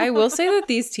 I will say that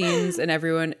these teens and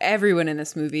everyone in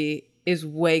this movie is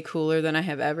way cooler than I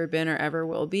have ever been or ever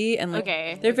will be. And like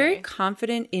they're very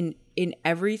confident in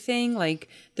everything. Like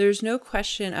there's no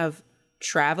question of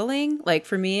traveling. Like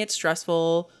for me, it's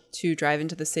stressful to drive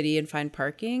into the city and find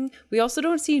parking. We also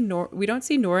don't see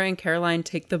Norah and Caroline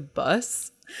take the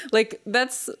bus. Like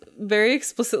that's very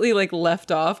explicitly like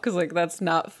left off because like that's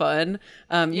not fun.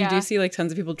 You do see like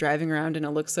tons of people driving around and it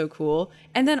looks so cool.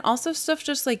 And then also stuff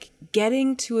just like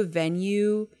getting to a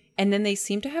venue, and then they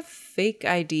seem to have fake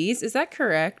IDs. Is that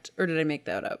correct, or did I make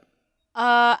that up?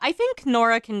 I think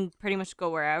Norah can pretty much go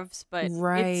wherever, but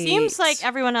it seems like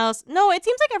everyone else. No, it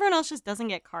seems like everyone else just doesn't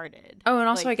get carded. Oh, and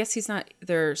also I guess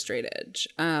they're straight edge.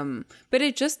 But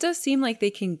it just does seem like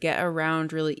they can get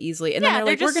around really easily. And then they're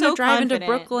like, we're gonna drive into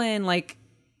Brooklyn. Like,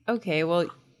 okay, well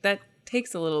that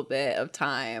takes a little bit of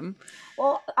time.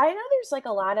 Well, I know there's like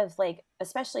a lot of like,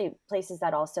 especially places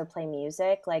that also play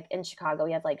music. Like in Chicago,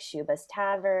 we have like Shuba's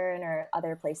Tavern or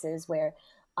other places where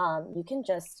you can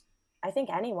just. I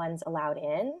think anyone's allowed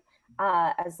in,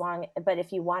 but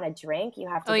if you want a drink, you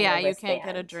have to. Oh yeah, you can't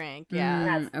get a drink.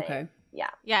 Yeah. Okay. Yeah.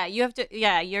 Yeah, you have to.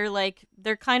 Yeah, you're like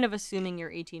kind of assuming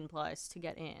you're 18 plus to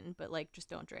get in, but like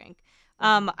just don't drink.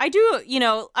 I do.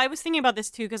 I was thinking about this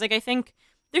too because like I think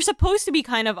they're supposed to be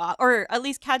kind of, or at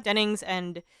least Kat Dennings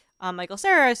and Michael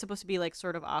Cera is supposed to be like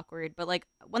sort of awkward. But like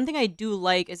one thing I do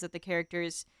like is that the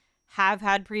characters have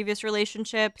had previous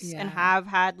relationships and have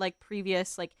had like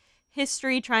previous like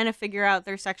history trying to figure out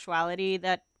their sexuality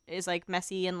that is like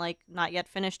messy and like not yet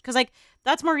finished, because like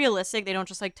that's more realistic. They don't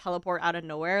just like teleport out of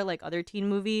nowhere like other teen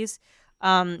movies.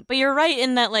 But you're right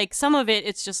in that like some of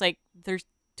it's just like they're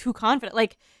too confident.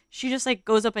 Like she just like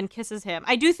goes up and kisses him.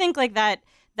 I do think like that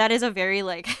is a very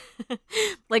like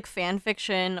like fan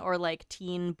fiction or like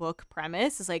teen book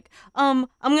premise. It's like I'm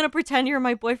gonna pretend you're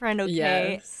my boyfriend,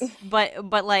 okay? Yes.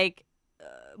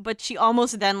 But she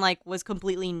almost then like was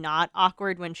completely not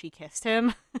awkward when she kissed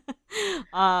him.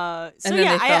 I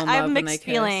have mixed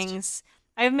feelings.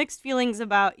 I have mixed feelings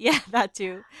about that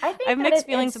too. I have mixed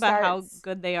feelings about how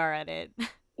good they are at it.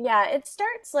 Yeah, it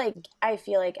starts like I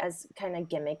feel like as kind of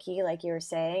gimmicky, like you were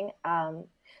saying.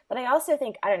 But I also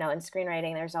think, I don't know, in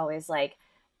screenwriting, there's always like,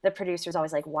 the producer's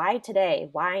always like, why today?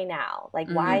 Why now? Like,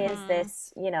 why is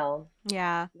this,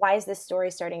 Yeah. why is this story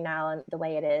starting now and the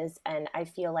way it is? And I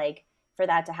feel like for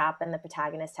that to happen, the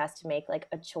protagonist has to make like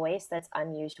a choice that's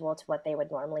unusual to what they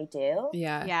would normally do.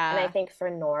 Yeah. Yeah. And I think for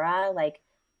Nora, like,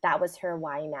 that was her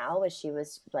why now, was she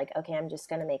was like, okay, I'm just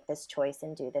going to make this choice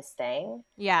and do this thing.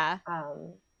 Yeah.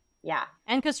 Yeah.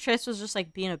 And because Tris was just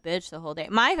like being a bitch the whole day.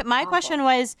 My Awful. question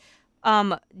was,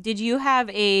 did you have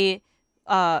a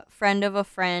friend of a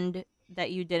friend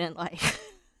that you didn't like?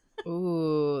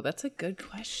 Ooh, that's a good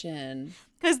question.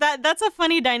 Because that's a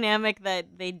funny dynamic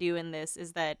that they do in this,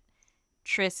 is that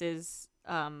Tris is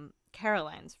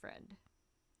Caroline's friend.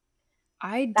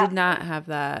 I did not have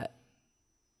that.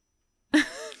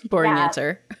 Boring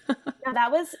answer. No,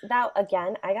 that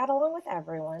again, I got along with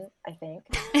everyone, I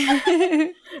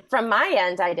think. From my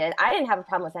end, I did. I didn't have a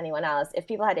problem with anyone else. If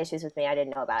people had issues with me, I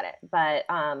didn't know about it. But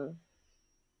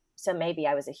so maybe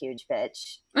I was a huge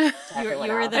bitch to everyone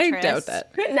you were else. the I Tris. doubt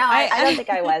that. No, I don't think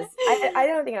I was. I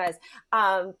don't think I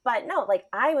was. But no, like,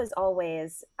 I was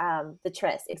always the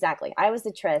Tris. Exactly. I was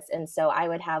the Tris. And so I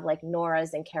would have like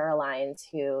Nora's and Caroline's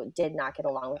who did not get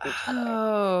along with each other.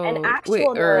 Oh, And actual wait,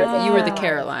 or Nora's and you were the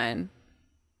Caroline's.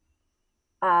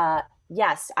 Caroline.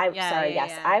 Yes.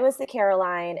 Yeah. I was the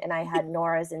Caroline and I had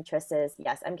Nora's and Triss's.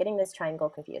 Yes, I'm getting this triangle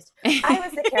confused. I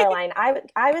was the Caroline.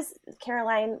 I was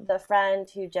Caroline, the friend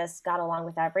who just got along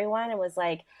with everyone and was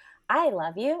like, I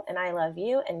love you and I love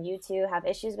you and you two have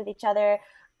issues with each other.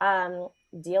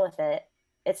 Deal with it.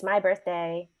 It's my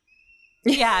birthday.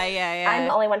 Yeah. I'm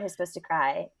the only one who's supposed to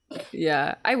cry.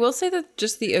 Yeah, I will say that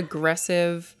just the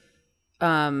aggressive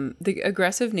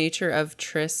nature of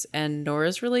Triss and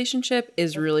Nora's relationship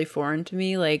is really foreign to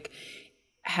me. Like,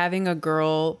 having a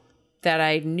girl that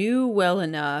I knew well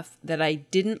enough that I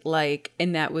didn't like,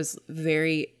 and that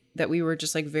we were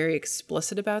just like very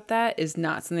explicit about that, is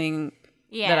not something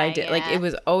that I did. Like, it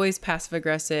was always passive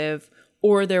aggressive,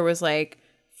 or there was like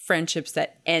friendships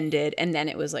that ended and then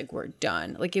it was like, we're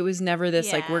done. Like, it was never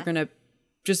this like, we're gonna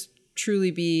just truly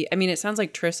be. I mean, it sounds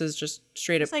like Triss is just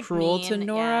straight up like cruel mean. to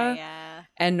Nora. Yeah.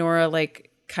 And Nora like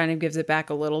kind of gives it back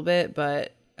a little bit,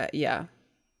 but yeah.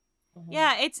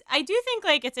 Yeah, I do think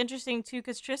like it's interesting too,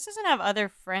 because Tris doesn't have other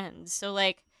friends, so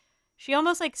like she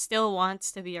almost like still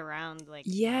wants to be around. Like,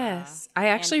 Yes, I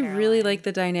actually and really Caroline. like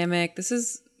the dynamic. This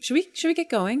is should we get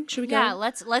going? Should we go? Yeah,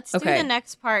 let's do Okay. the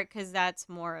next part because that's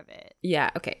more of it.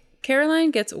 Yeah, okay. Caroline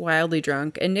gets wildly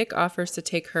drunk and Nick offers to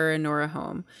take her and Nora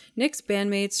home. Nick's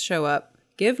bandmates show up,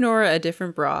 give Nora a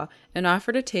different bra, and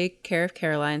offer to take care of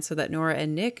Caroline so that Nora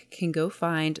and Nick can go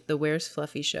find the Where's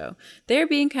Fluffy show. They're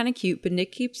being kind of cute, but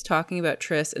Nick keeps talking about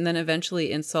Triss and then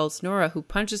eventually insults Nora, who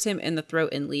punches him in the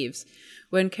throat and leaves.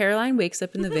 When Caroline wakes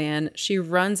up in the van, she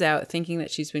runs out thinking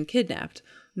that she's been kidnapped.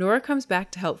 Nora comes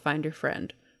back to help find her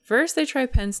friend. First, they try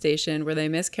Penn Station, where they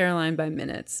miss Caroline by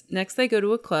minutes. Next, they go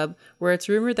to a club where it's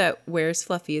rumored that Where's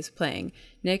Fluffy is playing.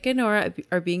 Nick and Nora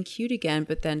are being cute again,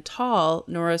 but then Tall,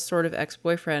 Nora's sort of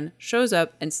ex-boyfriend, shows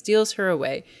up and steals her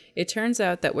away. It turns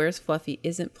out that Where's Fluffy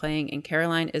isn't playing and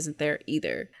Caroline isn't there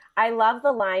either. I love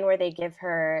the line where they give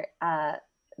her,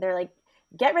 they're like,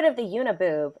 get rid of the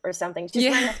uniboob or something. She's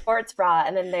wearing a sports bra.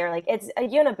 And then they're like, it's a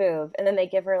uniboob. And then they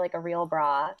give her like a real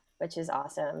bra, which is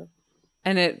awesome.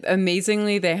 And it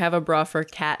amazingly, they have a bra for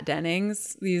Kat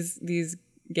Dennings, these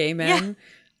gay men.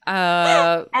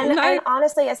 And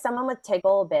honestly, as someone with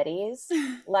tickle bitties,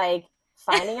 like,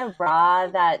 finding a bra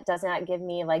that does not give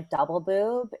me like double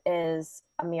boob is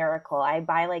a miracle. I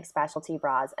buy like specialty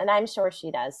bras, and I'm sure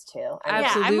she does too.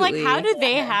 Absolutely. Yeah, I'm like, how do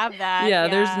they have that? Yeah,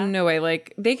 there's no way.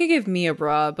 Like, they could give me a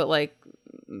bra, but like,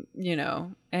 you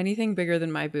know, anything bigger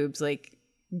than my boobs, like,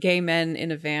 gay men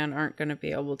in a van aren't going to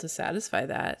be able to satisfy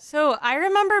that. So I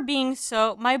remember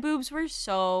my boobs were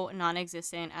so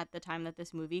non-existent at the time that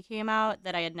this movie came out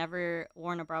that I had never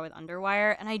worn a bra with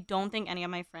underwire, and I don't think any of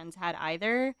my friends had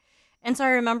either. And so I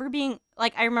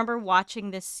remember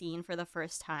watching this scene for the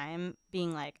first time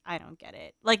being like, I don't get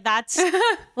it. Like, that's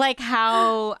like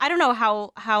how, I don't know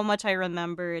how much I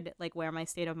remembered like where my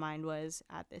state of mind was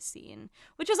at this scene,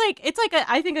 which is like, it's like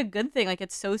I think a good thing. Like,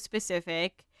 it's so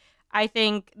specific. I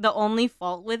think the only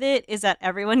fault with it is that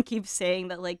everyone keeps saying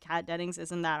that like Kat Dennings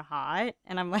isn't that hot.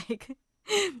 And I'm like,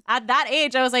 at that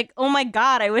age, I was like, oh my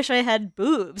God, I wish I had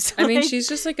boobs. I mean, she's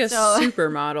just like a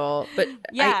supermodel, but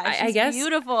yeah, I guess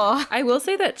beautiful. I will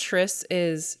say that Triss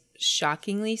is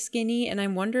shockingly skinny, and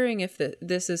I'm wondering if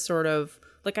this is sort of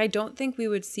like, I don't think we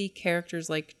would see characters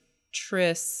like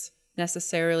Triss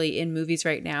necessarily in movies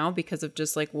right now because of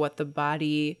just like what the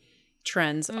body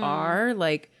trends are.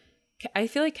 Like, I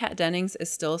feel like Kat Dennings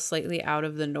is still slightly out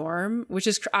of the norm, which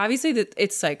is obviously that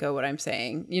it's psycho what I'm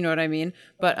saying. You know what I mean?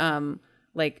 But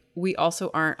like we also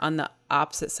aren't on the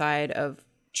opposite side of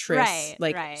Tris,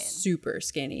 super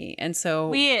skinny, and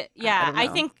so I don't know. I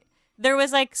think there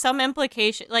was like some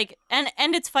implication, like, and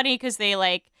it's funny because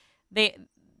they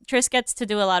Tris gets to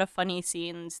do a lot of funny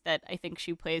scenes that I think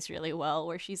she plays really well,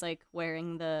 where she's like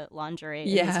wearing the lingerie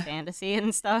in this fantasy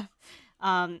and stuff.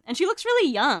 And she looks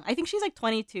really young. I think she's like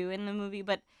 22 in the movie,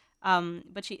 but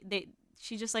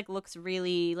she just like looks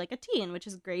really like a teen, which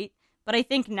is great. But I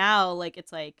think now like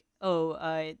it's like,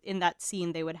 in that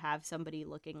scene they would have somebody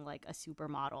looking like a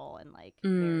supermodel and like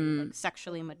very like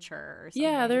sexually mature or something.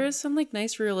 Yeah, there is some like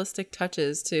nice realistic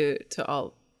touches to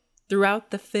all throughout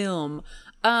the film.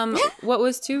 What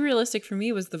was too realistic for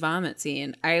me was the vomit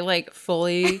scene. I like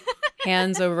fully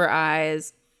hands over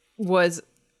eyes was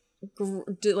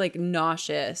like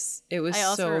nauseous. It was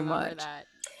so much. That.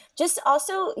 Just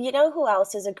also, you know who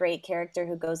else is a great character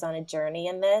who goes on a journey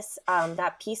in this?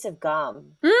 That piece of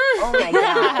gum. Oh my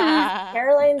god.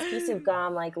 Caroline's piece of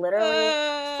gum like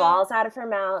literally falls out of her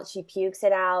mouth. She pukes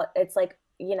it out. It's like,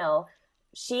 you know,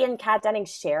 she and Kat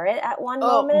Dennings share it at one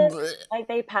moment. Like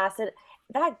they pass it.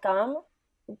 That gum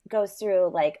goes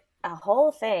through like a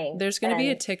whole thing. There's going to be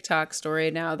a TikTok story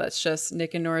now that's just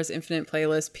Nick and Nora's Infinite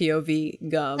Playlist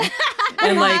POV gum.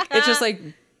 And like it's just like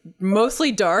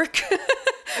mostly dark.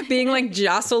 Being like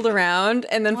jostled around,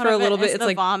 and then for a little bit it's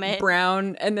like vomit.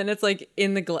 Brown, and then it's like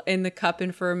in the cup,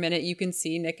 and for a minute you can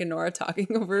see Nick and Nora talking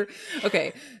over.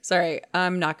 Okay, sorry,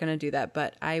 I'm not gonna do that,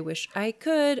 but I wish I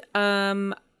could.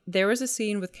 There was a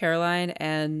scene with Caroline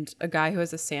and a guy who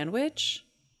has a sandwich.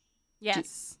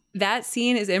 Yes. That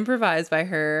scene is improvised by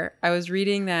her. I was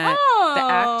reading that the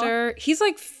actor, he's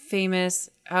like famous.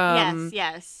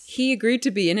 Yes. He agreed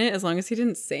to be in it as long as he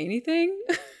didn't say anything.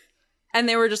 And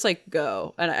they were just like,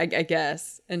 go. And I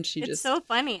guess. And it's so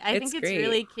funny. I think it's great.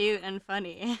 Really cute and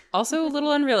funny. Also a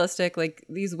little unrealistic. Like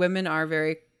these women are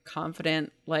very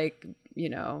confident, like, you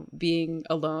know, being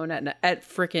alone at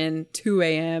frickin' 2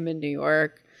 a.m. in New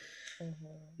York. Mm-hmm.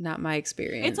 Not my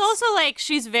experience. It's also like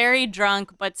she's very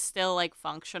drunk, but still like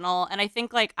functional. And I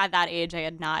think like at that age, I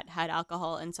had not had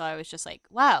alcohol. And so I was just like,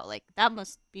 wow, like that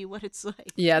must be what it's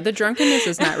like. Yeah, the drunkenness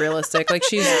is not realistic. Like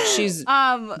she's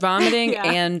vomiting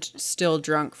and still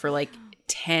drunk for like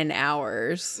 10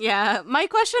 hours. Yeah. My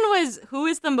question was, who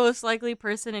is the most likely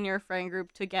person in your friend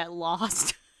group to get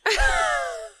lost?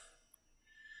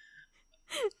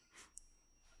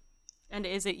 And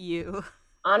is it you?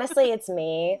 Honestly, it's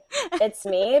me. It's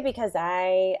me because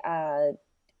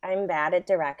I'm bad at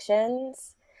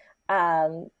directions.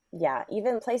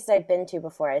 Even places I've been to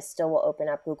before, I still will open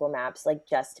up Google Maps like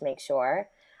just to make sure.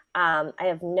 I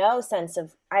have no sense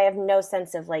of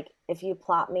like if you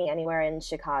plot me anywhere in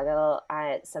Chicago,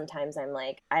 sometimes I'm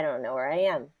like I don't know where I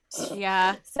am.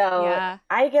 Yeah. So yeah.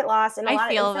 I get lost, and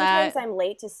sometimes that. I'm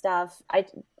late to stuff. I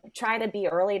try to be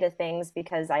early to things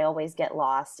because I always get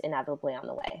lost inevitably on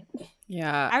the way.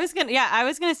 Yeah. I was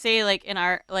gonna say like in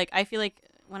our like I feel like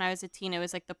when I was a teen, it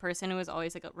was like the person who was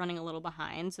always like running a little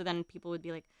behind. So then people would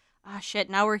be like, "Ah, shit,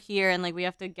 now we're here," and like we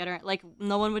have to get her. Like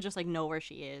no one would just like know where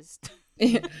she is.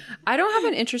 I don't have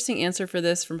an interesting answer for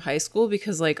this from high school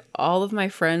because like all of my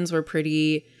friends were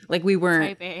pretty like we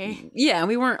weren't. Type A. Yeah,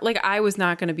 we weren't like I was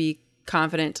not going to be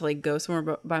confident to like go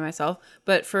somewhere by myself.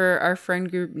 But for our friend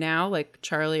group now, like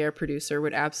Charlie, our producer,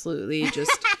 would absolutely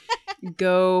just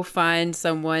go find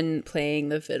someone playing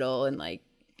the fiddle and like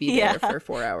be there for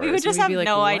 4 hours. We would just have like,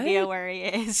 no idea where he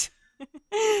is.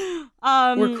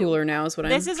 We're cooler now is what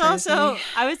I'm This is also,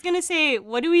 I was going to say,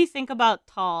 what do we think about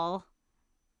Tall?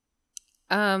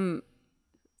 I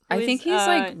think he's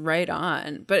like right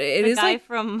on, but it is like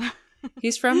from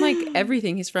he's from like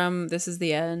everything. He's from This Is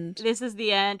the End. This Is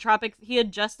the End. He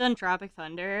had just done Tropic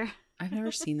Thunder. I've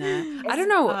never seen that. I don't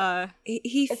know.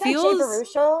 He is feels. That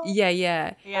Jay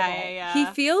Baruchel? Yeah. He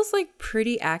feels like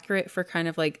pretty accurate for kind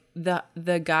of like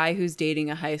the guy who's dating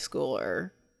a high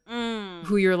schooler,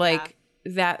 who you're like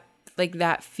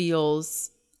that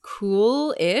feels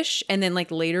cool-ish, and then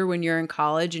like later when you're in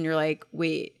college and you're like,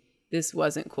 wait, this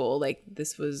wasn't cool. Like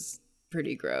this was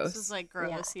pretty gross. This is like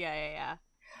gross. Yeah.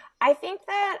 I think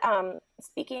that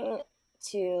speaking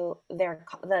to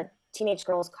the teenage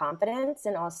girl's confidence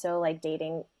and also like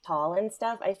dating Tall and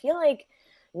stuff, I feel like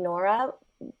Norah,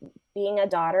 being a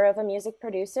daughter of a music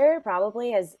producer,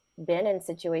 probably has been in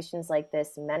situations like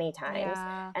this many times.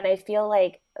 Yeah. And I feel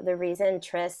like the reason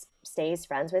Tris stays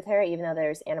friends with her, even though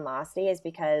there's animosity, is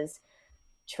because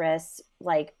Tris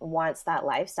like wants that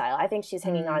lifestyle. I think she's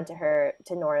hanging on to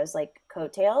Nora's like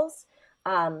coattails.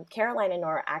 Caroline and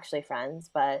Nora are actually friends,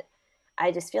 but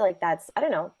I just feel like that's, I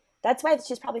don't know, that's why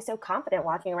she's probably so confident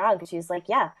walking around, because she's like,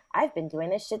 yeah, I've been doing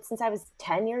this shit since I was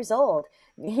 10 years old,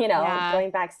 Yeah.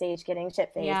 going backstage, getting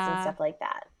shit faced and Yeah. stuff like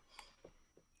that.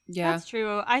 Yeah. That's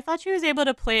true. I thought she was able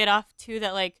to play it off too,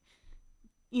 that like,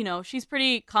 she's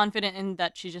pretty confident in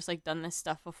that she's just like done this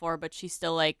stuff before, but she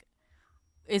still like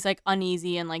is like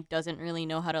uneasy and like doesn't really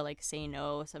know how to like say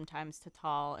no sometimes to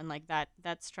Tall, and like that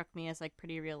struck me as like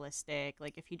pretty realistic.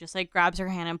 Like if he just like grabs her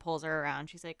hand and pulls her around,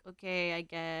 she's like, okay, I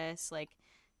guess, like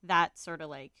that sort of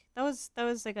like that was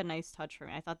like a nice touch for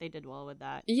me. I thought they did well with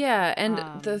that. Yeah,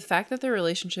 and the fact that their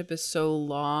relationship is so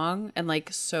long and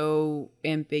like so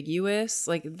ambiguous,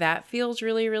 like that feels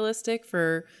really realistic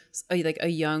for like a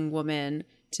young woman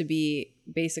to be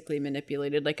basically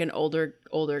manipulated, like an older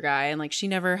guy, and like she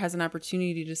never has an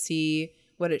opportunity to see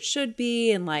what it should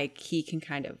be, and like he can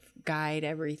kind of guide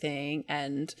everything,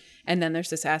 and then there's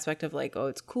this aspect of like, oh,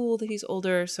 it's cool that he's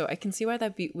older, so I can see why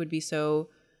that would be so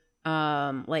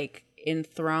like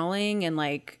enthralling and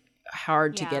like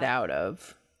hard to get out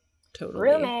of. Totally.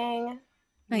 Grooming.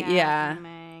 Yeah.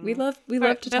 Grooming. We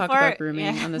love to talk about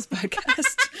grooming on this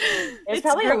podcast. There's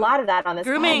probably a lot of that on this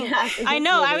grooming. podcast. I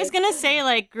know. I was gonna say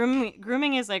like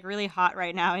grooming is like really hot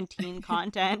right now in teen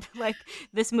content. Like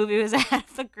this movie was ahead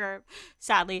of the curve,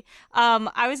 sadly.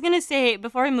 I was gonna say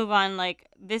before we move on, like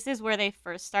this is where they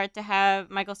first start to have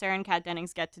Michael Cera and Kat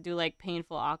Dennings get to do like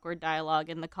painful, awkward dialogue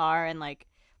in the car, and like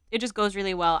it just goes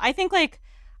really well. I think like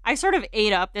I sort of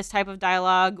ate up this type of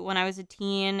dialogue when I was a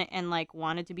teen and like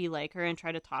wanted to be like her and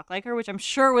try to talk like her, which I'm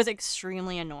sure was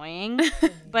extremely annoying.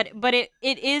 but it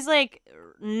is like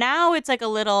now it's like a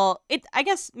little, I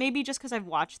guess maybe just because I've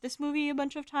watched this movie a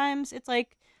bunch of times, it's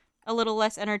like a little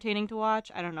less entertaining to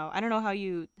watch. I don't know how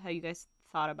you guys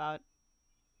thought about.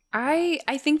 I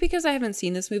think because I haven't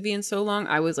seen this movie in so long,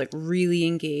 I was like really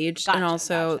engaged. Gotcha, and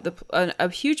also a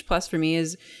huge plus for me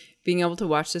is being able to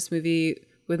watch this movie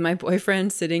with my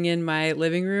boyfriend sitting in my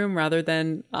living room rather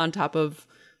than on top of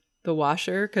the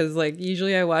washer, because like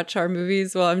usually I watch our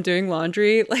movies while I'm doing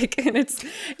laundry, like, and it's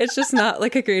just not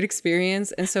like a great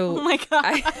experience. And so Oh my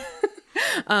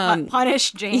god,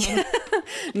 punish Jane. Yeah.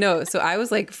 No, so I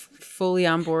was like fully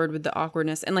on board with the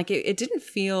awkwardness, and like it didn't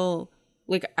feel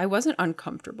like I wasn't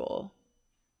uncomfortable.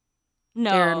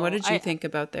 No, Daryn, what did you think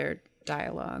about their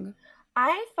dialogue?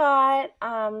 I thought,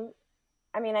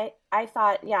 I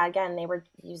thought, yeah, again, they were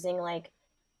using like,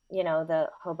 the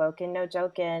Hoboken no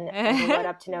joking, what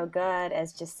up to no good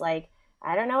as just like,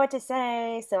 I don't know what to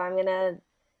say, so I'm gonna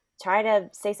try to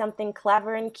say something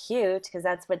clever and cute because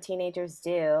that's what teenagers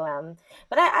do.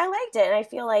 But I liked it, and I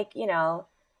feel like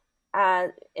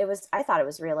I thought it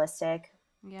was realistic.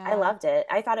 Yeah, I loved it.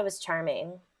 I thought it was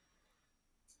charming.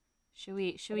 Should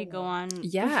we go on?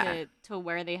 Yeah. to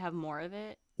where they have more of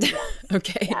it.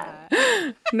 Okay.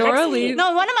 Yeah. Nora leaves.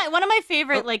 No, one of my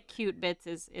favorite like cute bits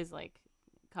is like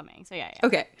coming. So yeah.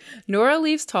 Okay. Nora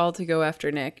leaves Tall to go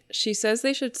after Nick. She says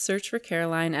they should search for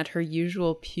Caroline at her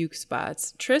usual puke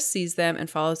spots. Triss sees them and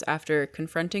follows after,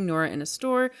 confronting Nora in a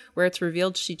store where it's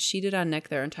revealed she cheated on Nick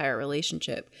their entire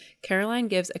relationship. Caroline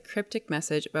gives a cryptic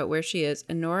message about where she is,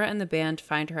 and Nora and the band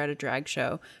find her at a drag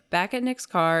show. Back at Nick's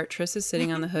car, Triss is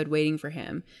sitting on the hood waiting for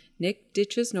him. Nick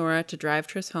ditches Nora to drive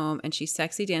Triss home, and she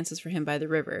sexy dances for him by the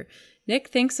river. Nick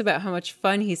thinks about how much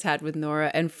fun he's had with Nora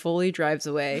and fully drives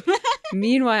away.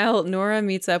 Meanwhile, Nora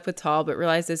meets up with Tall but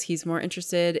realizes he's more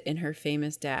interested in her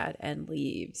famous dad and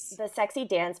leaves. The sexy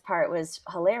dance part was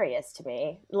hilarious to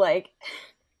me. Like,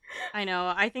 I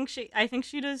know. I think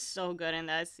she does so good in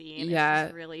that scene. Yeah, it's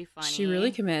just really funny. She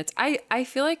really commits. I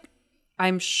feel like,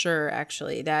 I'm sure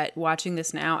actually that watching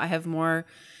this now, I have more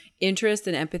interest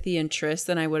and empathy in Triss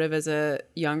than I would have as a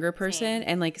younger person. Same.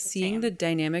 And like seeing the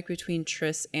dynamic between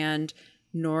Triss and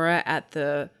Nora at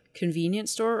the convenience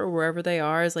store or wherever they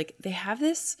are is like they have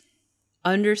this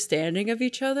understanding of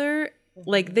each other.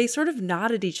 Like they sort of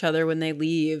nod at each other when they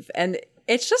leave, and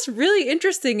it's just really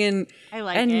interesting and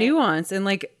nuanced and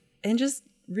like and just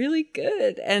really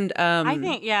good. And I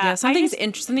think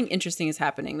something interesting is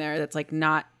happening there that's like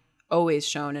not always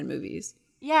shown in movies.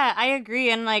 Yeah, I agree.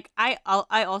 And like I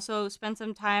also spent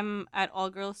some time at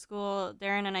all girls school,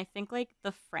 Daryn, and I think like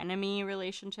the frenemy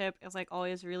relationship is like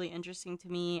always really interesting to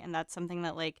me, and that's something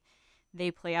that like they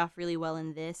play off really well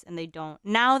in this, and they don't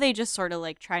now. They just sort of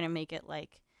like try to make it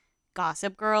like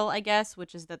Gossip Girl, I guess,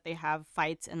 which is that they have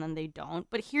fights and then they don't.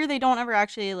 But here they don't ever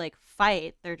actually like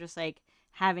fight. They're just like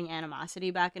having animosity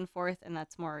back and forth, and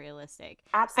that's more realistic.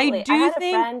 Absolutely.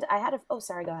 Oh,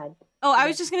 sorry, go ahead. Oh, I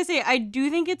was just going to say, I do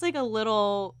think it's like a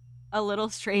little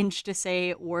strange to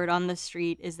say word on the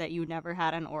street is that you never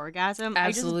had an orgasm.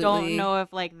 Absolutely. I just don't know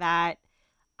if like that,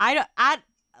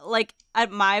 like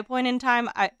at my point in time,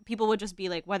 people would just be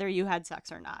like, whether you had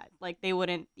sex or not, like they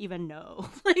wouldn't even know.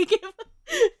 Like,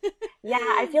 Yeah,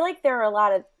 I feel like there are a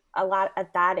lot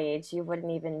at that age. You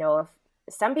wouldn't even know if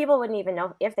some people wouldn't even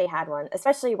know if they had one,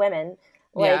 especially women.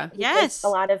 Yeah. Like, Yes. a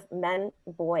lot of men,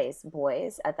 boys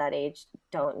at that age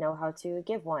don't know how to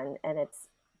give one, and it's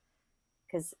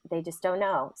because they just don't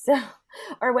know. So,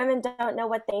 or women don't know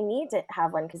what they need to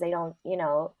have one because they don't,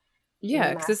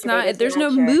 Yeah, because it's masturbate not. is There's no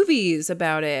natural. movies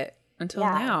about it until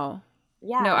Yeah. now.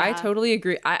 Yeah. No, I Yeah. totally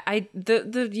agree.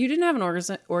 The you didn't have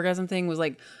an orgasm thing was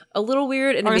like a little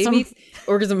weird, and it made me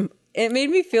orgasm. It made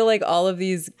me feel like all of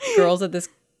these girls at this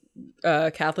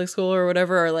Catholic school or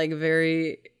whatever are like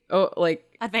very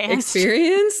Advanced.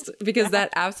 experienced, because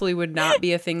that absolutely would not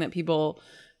be a thing that people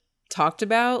talked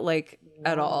about like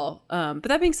at all. But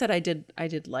that being said, I did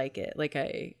like it. Like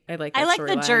I like that I like the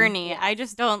storyline. journey. I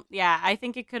just don't. Yeah, I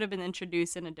think it could have been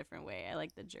introduced in a different way. I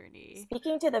like the journey.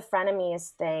 Speaking to the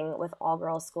frenemies thing with all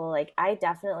girls school, like I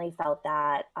definitely felt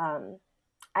that.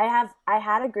 I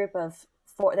had a group of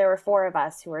four. There were four of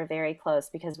us who were very close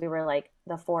because we were like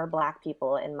the four Black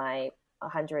people in my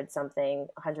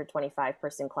 125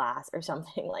 person class or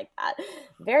something like that.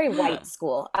 Very white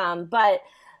school. But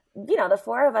the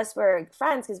four of us were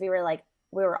friends because we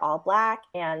were all Black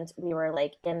and we were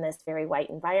like in this very white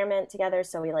environment together.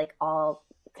 So we like all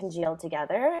congealed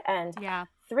together, and Yeah.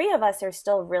 three of us are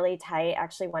still really tight.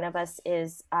 Actually, one of us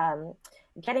is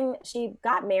she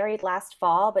got married last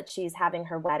fall, but she's having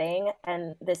her wedding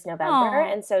and this November.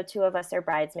 Aw. And so two of us are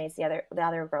bridesmaids. The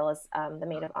other girl is the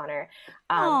maid of honor.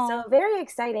 Aw. So very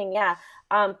exciting. Yeah.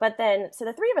 But then, so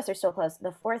the three of us are still close.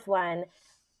 The fourth one,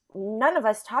 none of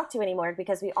us talked to anymore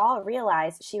because we all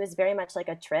realized she was very much like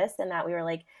a Tris, and that we were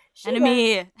like, she was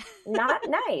Enemy. not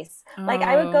nice. Like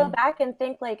I would go Oh. back and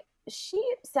think like she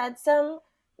said some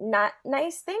not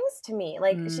nice things to me.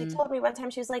 Like she told me one time,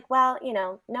 she was like, well,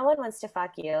 no one wants to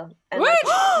fuck you, and like,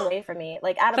 What? walked away from me,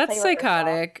 like out of That's play with herself.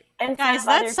 psychotic. In front Guys, of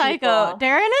other that's psycho. people.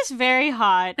 Daryn is very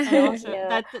hot. And also,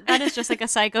 you. that is just like a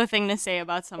psycho thing to say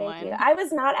about someone. Thank you. I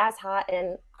was not as hot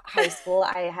in high school.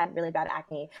 I had really bad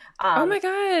acne. Oh my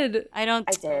god. I don't.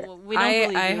 I did. We don't believe I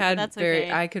you, but had that's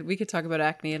very okay. we could talk about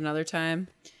acne another time.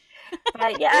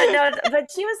 But yeah, no, but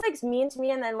she was like mean to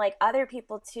me, and then like other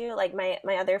people too, like my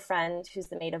other friend who's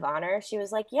the maid of honor, she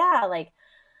was like, yeah, like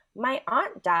my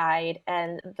aunt died,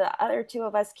 and the other two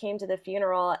of us came to the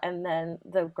funeral, and then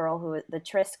the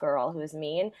Tris girl who was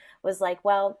mean was like,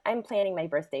 well, I'm planning my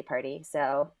birthday party,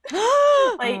 so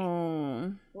like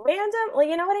Oh. random, like,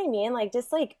 you know what I mean, like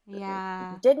just like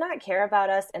Yeah. did not care about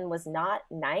us and was not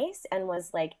nice and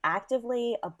was like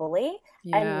actively a bully,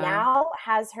 Yeah. and now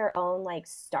has her own like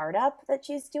startup that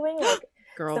she's doing, like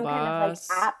Girl some kind boss.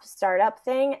 of like app startup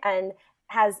thing, and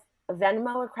has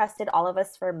Venmo requested all of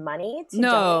us for money to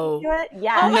No. donate to it.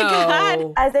 Yeah. Oh my God.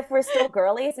 No. As if we're still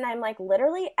girlies. And I'm like,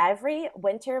 literally every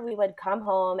winter we would come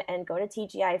home and go to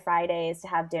TGI Fridays to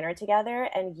have dinner together,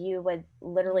 and you would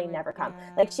literally Oh my never come.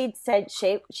 God. Like she'd say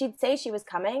she was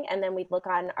coming, and then we'd look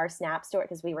on our Snap story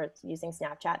because we were using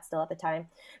Snapchat still at the time.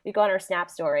 We'd go on our Snap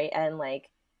story, and like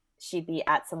she'd be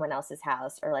at someone else's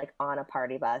house or like on a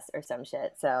party bus or some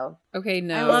shit. So Okay,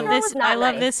 no. I love girl this. was not I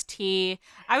love nice. this tea.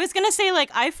 I was gonna say,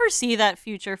 like, I foresee that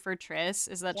future for Tris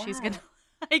is that she's Yeah. gonna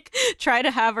like try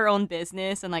to have her own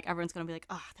business, and like everyone's gonna be like,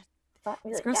 oh,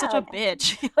 this girl's such a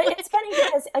bitch. But it's funny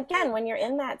because again, when you're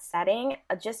in that setting,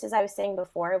 just as I was saying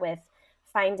before with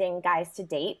finding guys to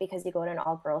date because you go to an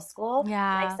all-girls school,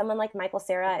 Yeah. like someone like Michael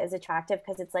Cera is attractive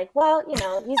because it's like, well,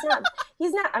 he's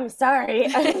not, I'm sorry.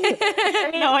 I mean,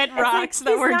 No, it it's like, rocks that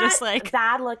he's we're not just like-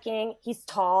 bad looking. He's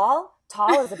tall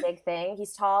is a big thing.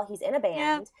 He's tall, he's in a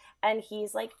band, and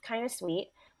he's like kind of sweet.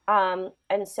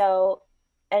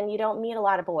 And you don't meet a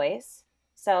lot of boys,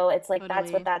 so it's like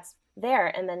Totally. that's there.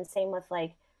 And then same with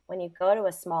like when you go to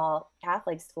a small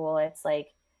Catholic school, it's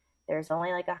like there's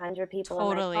only like 100 people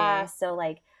in Totally. my class, so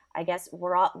like I guess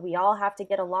we all have to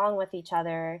get along with each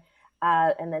other,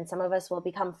 and then some of us will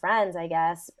become friends, I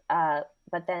guess.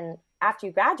 But then after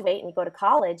you graduate and you go to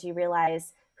college, you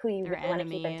realize who you They're really want to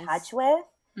keep in enemies. touch with.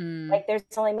 Mm. Like there's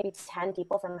only maybe 10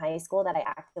 people from high school that I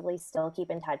actively still keep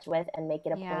in touch with and make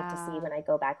it a point to see Yeah. when I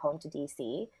go back home to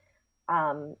DC,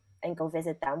 and go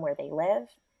visit them where they live,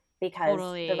 because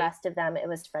Totally. the rest of them, it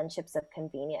was friendships of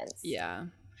convenience. Yeah.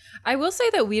 I will say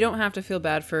that we don't have to feel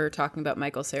bad for talking about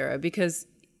Michael Cera, because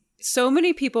so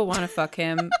many people want to fuck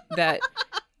him that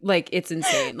like it's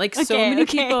insane. Like so Okay, many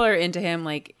okay. people are into him.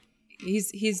 Like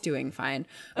he's doing fine.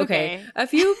 Okay. Okay. A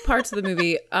few parts of the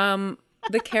movie.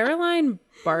 The Caroline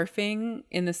barfing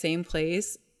in the same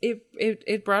place.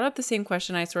 It brought up the same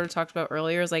question I sort of talked about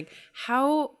earlier. Is like,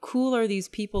 how cool are these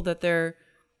people that they're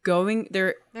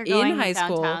they're going in high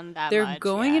school. downtown that They're much,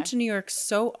 going yeah. into New York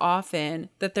so often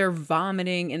that they're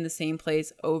vomiting in the same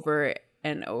place over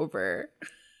and over.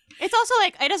 It's also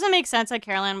like it doesn't make sense that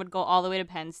Caroline would go all the way to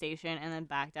Penn Station and then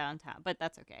back downtown, but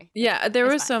that's okay. Yeah, there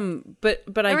it's was fine. some, but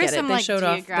I There was get it. some, They like, showed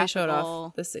off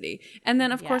geographical- the city, and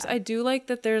then of course Yeah. I do like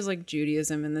that there's like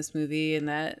Judaism in this movie, and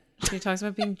that she talks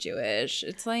about being Jewish.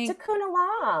 It's like, Tikkun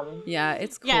Olam. yeah,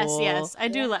 it's cool. Yes, I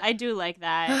do. I do like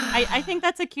that. I think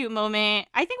that's a cute moment.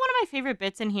 I think one of my favorite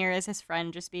bits in here is his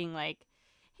friend just being like,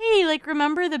 "Hey, like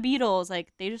remember the Beatles?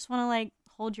 Like they just want to like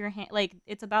hold your hand. Like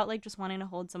it's about like just wanting to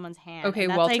hold someone's hand." Okay, And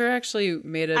that's, Walter like, actually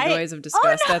made a I- noise of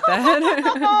disgust at that.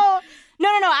 No.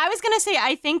 I was gonna say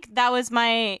I think that was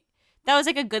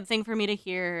like a good thing for me to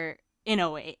hear in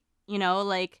 08. You know,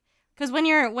 like because when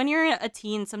you're a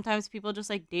teen, sometimes people just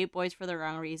like date boys for the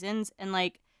wrong reasons. And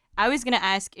like I was gonna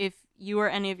ask if you or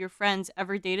any of your friends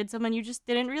ever dated someone you just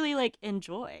didn't really like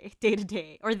enjoy day to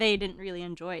day, or they didn't really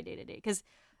enjoy day to day.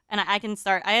 And I can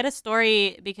start. I had a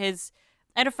story because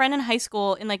I had a friend in high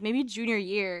school in like maybe junior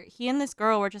year. He and this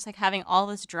girl were just like having all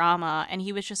this drama, and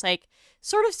he was just like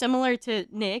sort of similar to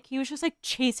Nick. He was just like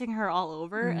chasing her all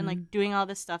over and like doing all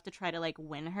this stuff to try to like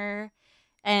win her.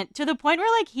 And to the point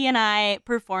where like he and I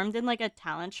performed in like a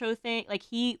talent show thing. Like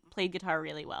he played guitar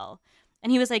really well.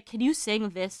 And he was like, "Can you sing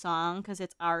this song? Because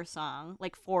it's our song,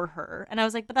 like for her." And I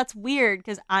was like, "But that's weird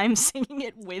because I'm singing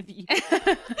it with you."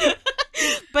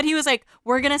 But he was like,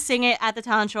 "We're going to sing it at the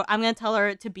talent show. I'm going to tell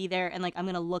her to be there. And like, I'm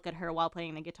going to look at her while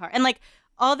playing the guitar." And like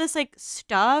all this like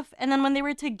stuff. And then when they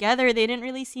were together, they didn't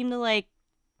really seem to like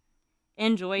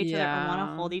enjoy each other and want Yeah.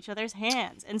 to hold each other's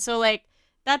hands. And so like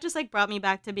that just like brought me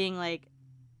back to being like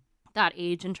that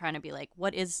age and trying to be like,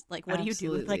 what do you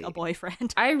do with like a Absolutely.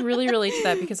 boyfriend? I really relate to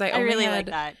that because I I only really had, like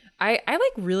that. I like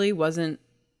really wasn't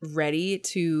ready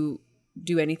to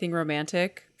do anything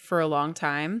romantic for a long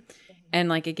time. And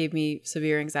like it gave me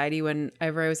severe anxiety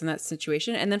whenever I was in that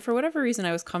situation. And then for whatever reason,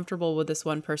 I was comfortable with this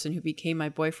one person who became my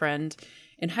boyfriend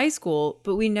in high school,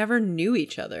 but we never knew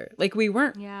each other. Like we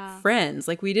weren't Yeah. friends.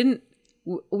 Like we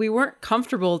weren't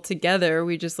comfortable together.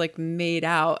 We just like made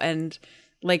out, and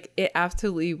like it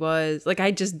absolutely was like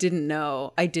I just didn't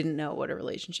know. I didn't know what a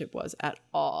relationship was at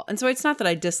all. And so it's not that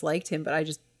I disliked him, but I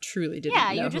just truly didn't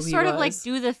know You who just he sort of like was.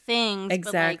 do the things.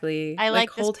 Exactly. But, like, I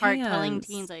like this hold part telling hands.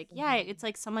 teens like, yeah, it's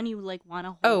like someone you like want to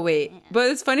hold. Oh wait, hand. but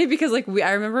it's funny because like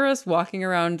I remember us walking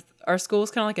around. Our school was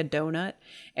kind of like a donut,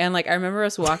 and like I remember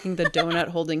us walking the donut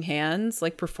holding hands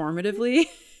like performatively.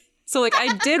 So like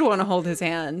I did want to hold his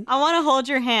hand. I want to hold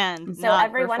your hand, So not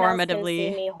everyone else can see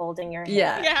performatively. me holding your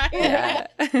hand. Yeah. Yeah.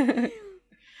 Yeah.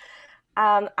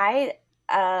 I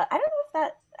don't know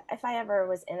if I ever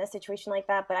was in a situation like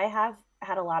that, but I have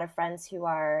had a lot of friends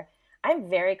I'm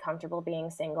very comfortable being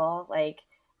single. Like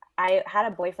I had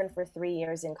a boyfriend for 3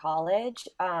 years in college,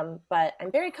 but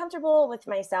I'm very comfortable with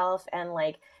myself and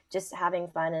like just having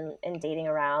fun and dating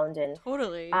around and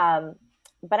Totally.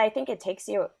 but I think it takes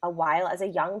you a while as a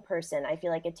young person. I feel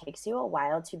like it takes you a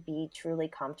while to be truly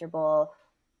comfortable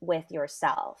with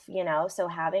yourself, you know? So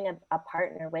having a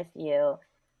partner with you,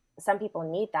 some people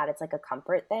need that. It's like a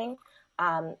comfort thing,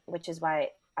 which is why,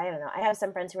 I don't know. I have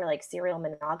some friends who are like serial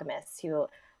monogamists who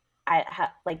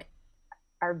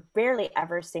are barely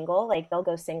ever single. Like they'll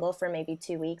go single for maybe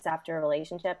 2 weeks after a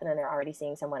relationship and then they're already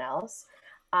seeing someone else.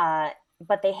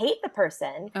 But they hate the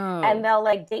person Oh. and they'll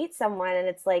like date someone and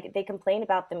it's like they complain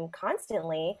about them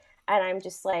constantly. And I'm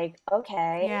just like,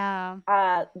 okay,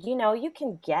 yeah. you know, you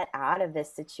can get out of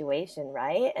this situation,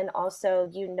 right? And also,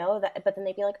 you know that, but then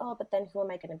they'd be like, oh, but then who am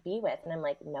I going to be with? And I'm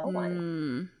like, no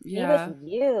one. Yeah. Be with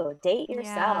you. Date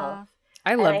yourself.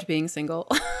 I And loved being single.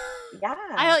 Yeah.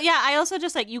 I also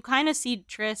just like you kind of see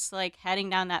Triss like heading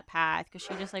down that path because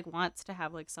she just like wants to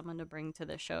have like someone to bring to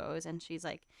the shows, and she's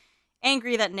like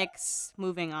angry that Nick's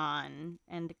moving on,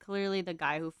 and clearly the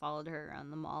guy who followed her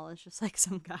around the mall is just like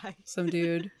some guy, Some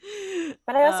dude.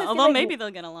 But I also feel although like maybe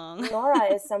they'll get along. Nora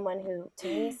is someone who, to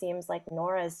me, seems like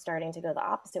Nora is starting to go the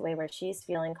opposite way, where she's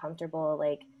feeling comfortable,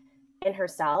 like, in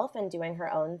herself and doing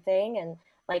her own thing. And,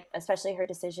 like, especially her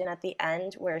decision at the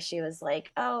end where she was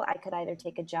like, oh, I could either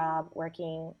take a job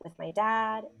working with my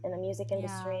dad in the music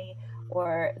industry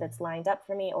or that's lined up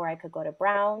for me, or I could go to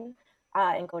Brown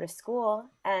and go to school.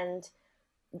 And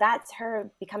that's her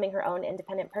becoming her own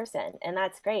independent person. And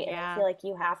that's great. And I feel like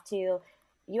you have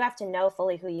to know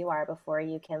fully who you are before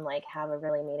you can like have a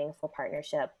really meaningful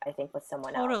partnership, I think, with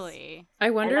someone else. Totally. I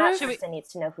wonder And if that person needs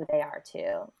to know who they are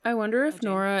too. I wonder if Okay.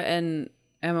 Nora and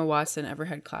Emma Watson ever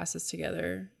had classes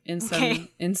together in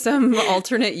some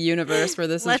alternate universe where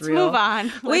this Let's is real. move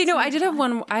on. Wait, no, I did have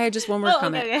one. I had just one more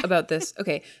comment okay. about this.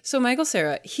 Okay, so Michael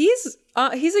Cera, he's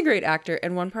a great actor,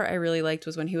 and one part I really liked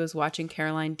was when he was watching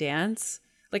Caroline dance.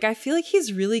 Like, I feel like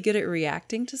he's really good at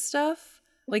reacting to stuff.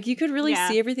 Like, you could really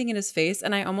see everything in his face,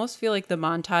 and I almost feel like the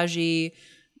montage-y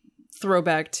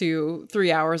throwback to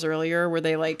 3 hours earlier where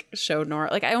they like showed Norah.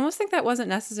 Like, I almost think that wasn't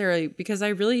necessary because I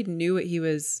really knew what he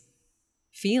was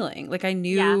feeling. Like, I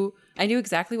knew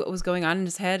exactly what was going on in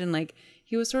his head, and like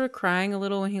he was sort of crying a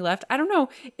little when he left. I don't know.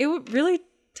 It really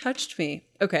touched me.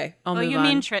 Okay, I'll move on.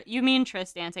 You mean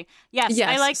Triss dancing? Yes, Yes,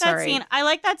 I like that sorry. scene. I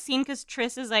like that scene because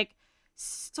Triss is like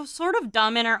so sort of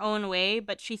dumb in her own way,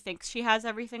 but she thinks she has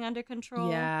everything under control.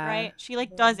 Yeah. Right? She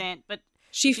like doesn't, but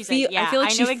I feel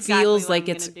like she feels like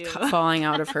it's falling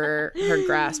out of her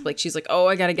grasp. Like, she's like, oh,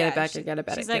 I gotta get it back. I gotta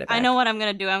get She's it like, back. I know what I'm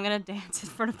gonna do. I'm gonna dance in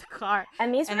front of the car.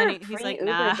 And these were then he's pre-Uber like,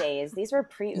 nah. days. These were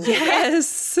pre-Uber. Yes.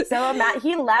 So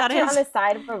he left her on the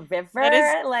side of a river. That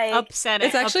is like upsetting.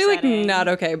 It's actually like not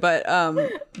okay, but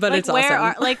like, it's where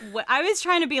awesome. I was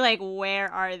trying to be like, where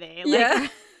are they? Like, Yeah.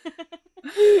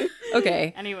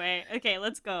 Okay. Anyway, okay,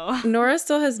 let's go. Norah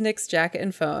still has Nick's jacket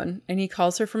and phone, and he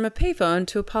calls her from a payphone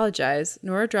to apologize.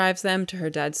 Norah drives them to her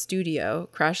dad's studio,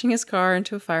 crashing his car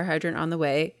into a fire hydrant on the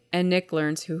way, and Nick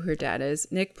learns who her dad is.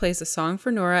 Nick plays a song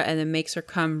for Norah and then makes her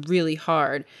come really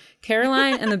hard.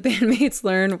 Caroline and the bandmates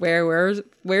learn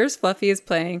where's Fluffy is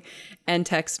playing and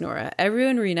text Norah.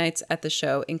 Everyone reunites at the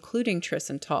show, including Triss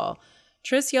and Tall.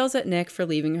 Triss yells at Nick for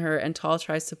leaving her, and Tall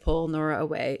tries to pull Norah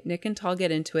away. Nick and Tall get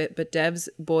into it, but Deb's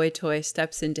boy toy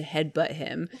steps in to headbutt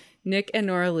him. Nick and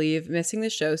Norah leave, missing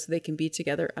the show so they can be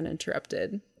together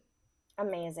uninterrupted.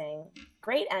 amazing.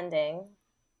 Great ending.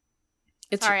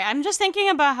 Sorry, I'm just thinking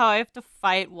about how I have to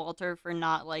fight Walter for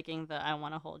not liking the "I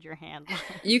want to hold your hand."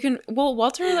 You can, well,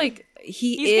 Walter, like,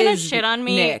 he's gonna shit on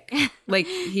me. Nick. Like,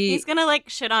 he's gonna like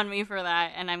shit on me for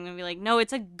that, and I'm gonna be like, no,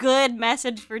 it's a good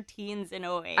message for teens in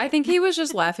 08. I think he was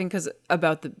just laughing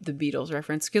about the Beatles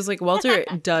reference, because like Walter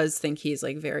does think he's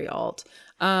like very alt.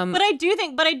 But I do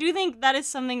think that is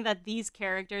something that these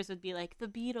characters would be like, the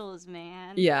Beatles,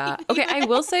 man. Yeah. Okay, I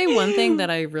will say one thing that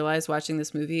I realized watching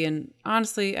this movie, and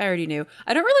honestly, I already knew.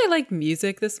 I don't really like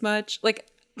music this much. Like,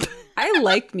 I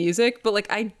like music, but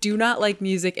like I do not like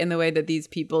music in the way that these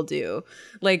people do.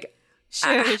 Like,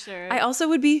 Sure. I also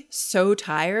would be so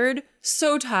tired.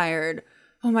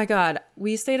 Oh my God.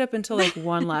 We stayed up until like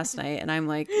 1 last night, and I'm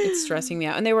like, it's stressing me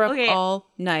out. And they were up all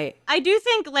night. I do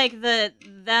think like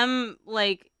them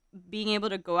like being able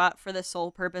to go out for the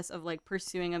sole purpose of like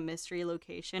pursuing a mystery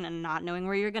location and not knowing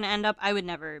where you're going to end up, I would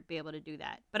never be able to do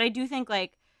that. But I do think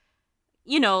like,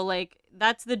 you know, like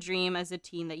that's the dream as a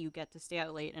teen, that you get to stay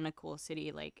out late in a cool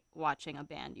city, like watching a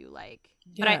band you like.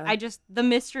 Yeah. But I just, the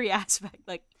mystery aspect,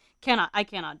 like I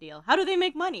cannot deal. How do they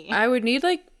make money? I would need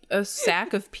like a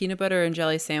sack of peanut butter and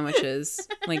jelly sandwiches,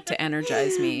 like, to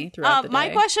energize me throughout the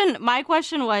day. My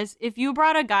question was, if you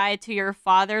brought a guy to your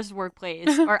father's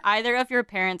workplace or either of your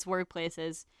parents'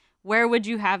 workplaces, where would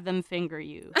you have them finger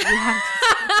you? You have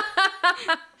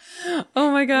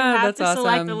Oh my God, to that's awesome.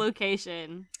 select the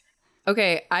location.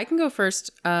 Okay, I can go first.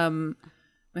 My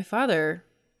father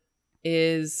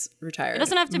is retired. It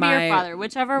doesn't have to be your father.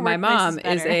 Whichever my workplace mom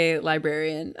is better. a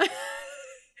librarian.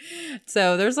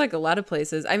 So there's like a lot of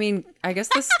places. I mean, I guess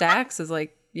the Stacks is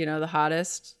like, you know, the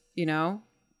hottest, you know,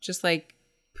 just like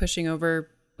pushing over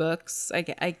books, I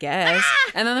guess.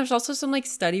 And then there's also some like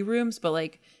study rooms, but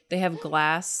like they have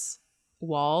glass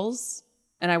walls,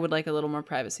 and I would like a little more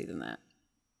privacy than that.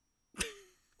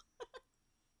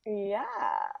 Yeah.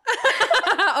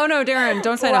 Oh no, Daryn,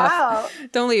 don't sign off.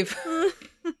 Don't leave.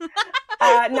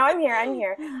 No, I'm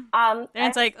here. And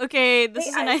it's like, okay, this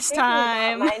is a nice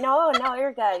time. No,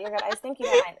 you're good. I was thinking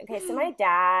about mine. Okay,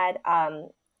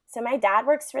 so my dad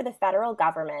works for the federal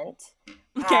government.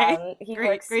 Okay, he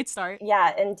great start.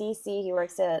 Yeah, in DC, he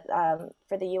works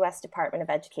for the U.S. Department of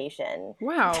Education.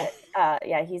 Wow.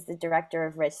 Yeah, he's the director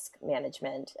of risk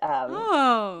management.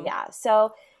 Oh. Yeah,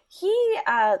 so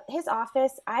his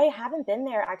office, I haven't been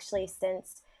there actually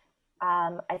since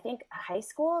I think high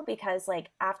school, because like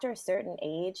after a certain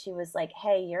age, he was like,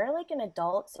 hey, you're like an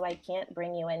adult, so I can't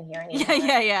bring you in here anymore.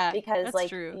 Yeah. Because that's like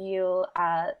true. you,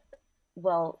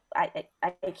 well, I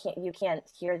can't, you can't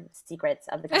hear secrets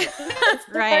of the government. It's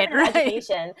Right. Department of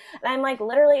Education. And I'm like,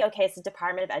 literally, okay, it's the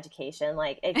Department of Education.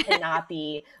 Like, it cannot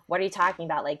be, what are you talking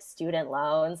about? Like student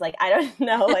loans? Like, I don't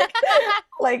know. Like,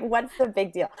 like what's the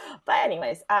big deal? But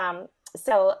anyways,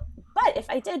 but if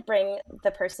I did bring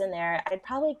the person there, I'd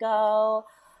probably go,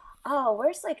 oh,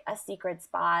 where's like a secret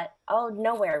spot? Oh,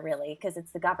 nowhere really, because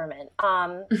it's the government.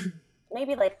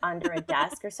 maybe like under a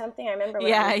desk or something. I remember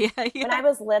when, when I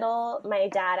was little, my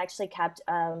dad actually kept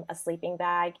a sleeping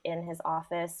bag in his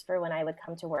office for when I would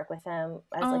come to work with him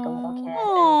as like a little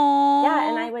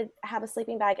kid. And I would have a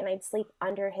sleeping bag and I'd sleep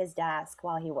under his desk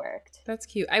while he worked. That's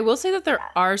cute. I will say that there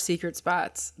are secret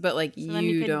spots, but like so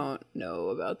you don't know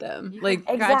about them. Like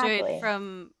graduate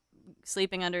from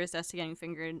sleeping under his desk to getting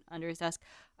fingered under his desk.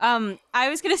 I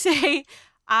was gonna say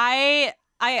I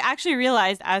actually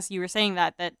realized as you were saying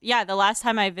that the last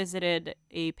time I visited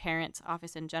a parent's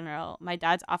office in general, my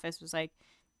dad's office was like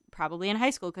probably in high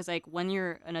school because like when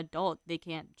you're an adult, they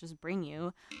can't just bring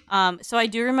you. So I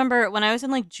do remember when I was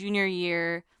in like junior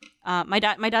year, my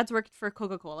dad's worked for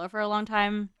Coca-Cola for a long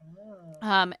time.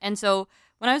 And so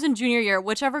when I was in junior year,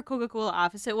 whichever Coca-Cola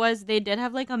office it was, they did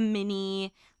have like a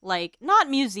mini, like not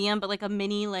museum, but like a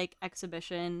mini like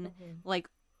exhibition, like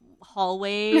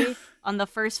hallway on the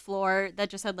first floor that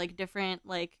just had like different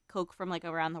like Coke from like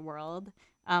around the world,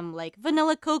 like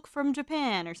vanilla Coke from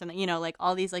Japan or something, you know, like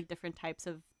all these like different types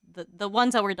of the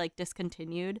ones that were like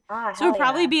discontinued. So it'd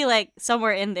probably be like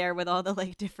somewhere in there with all the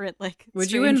like different like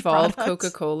would you involve products.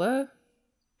 Coca-Cola?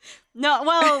 No,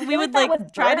 well, we would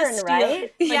like try to steal.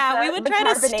 Right? Yeah, we would try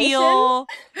to steal.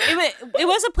 It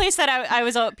was a place that I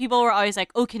was. People were always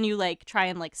like, "Oh, can you like try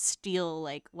and like steal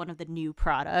like one of the new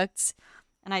products?"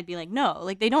 And I'd be like, "No,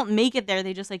 like they don't make it there.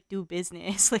 They just like do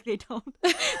business. Like they don't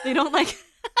like."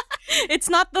 It's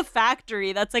not the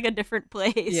factory. That's like a different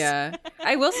place. Yeah.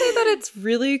 I will say that it's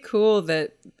really cool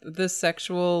that the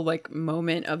sexual like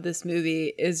moment of this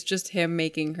movie is just him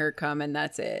making her come and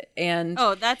that's it. And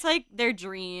that's like their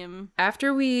dream.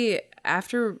 After we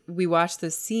watched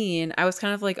this scene, I was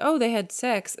kind of like, oh, they had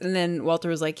sex. And then Walter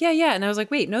was like, yeah. And I was like,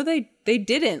 wait, no, they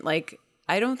didn't. Like,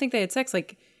 I don't think they had sex.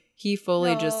 Like he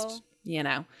fully just, you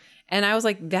know. And I was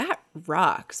like, that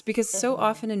rocks. Because so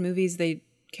often in movies,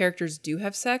 characters do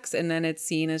have sex and then it's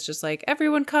seen as just like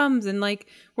everyone comes and like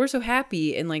we're so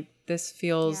happy, and like this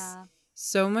feels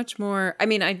so much more. I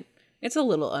mean, it's a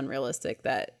little unrealistic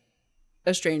that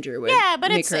a stranger would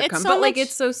make her come, but like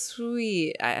it's so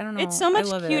sweet. I don't know, it's so much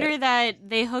cuter that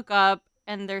they hook up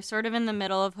and they're sort of in the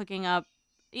middle of hooking up.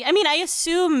 I mean, I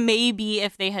assume maybe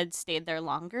if they had stayed there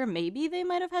longer, maybe they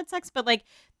might have had sex, but like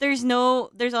there's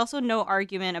also no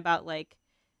argument about like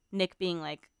Nick being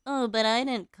like, oh, but I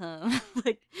didn't come.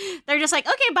 Like, they're just like,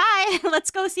 okay, bye. Let's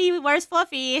go see where's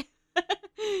Fluffy.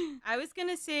 I was going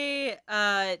to say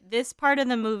this part of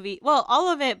the movie, well,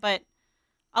 all of it, but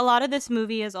a lot of this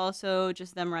movie is also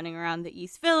just them running around the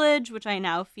East Village, which I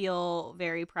now feel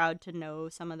very proud to know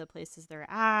some of the places they're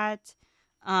at.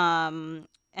 And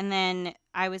then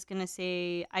I was going to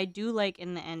say, I do like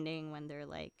in the ending when they're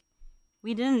like,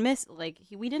 we didn't miss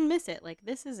it. Like,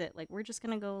 this is it. Like, we're just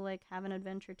going to go, like, have an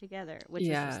adventure together, which is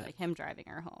just, like, him driving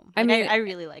her home. Like, I mean, I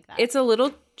really like that. It's a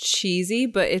little cheesy,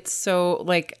 but it's so,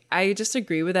 like, I just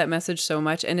agree with that message so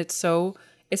much. And it's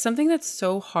something that's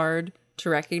so hard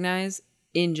to recognize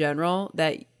in general,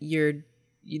 that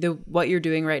what you're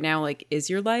doing right now, like, is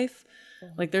your life.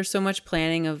 Like, there's so much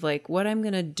planning of, like, what I'm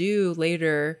going to do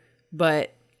later,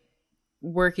 but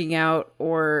working out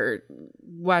or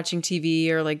watching TV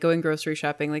or like going grocery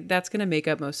shopping, like that's gonna make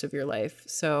up most of your life.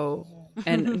 So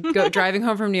and driving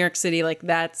home from New York City, like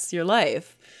that's your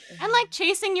life. And like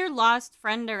chasing your lost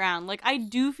friend around. Like I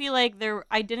do feel like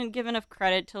I didn't give enough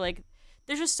credit to like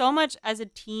there's just so much as a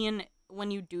teen when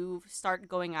you do start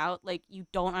going out, like you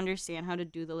don't understand how to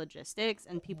do the logistics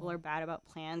and people are bad about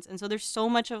plans. And so there's so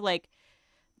much of like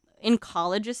in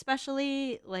college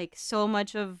especially, like so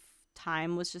much of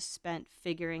time was just spent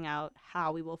figuring out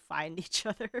how we will find each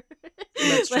other.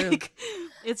 That's like, true.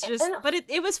 It's just, but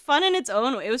it was fun in its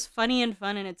own way. It was funny and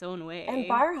fun in its own way. And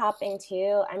bar hopping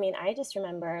too. I mean, I just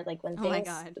remember like when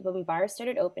when bars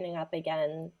started opening up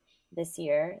again this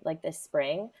year, like this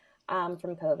spring, from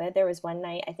COVID, there was one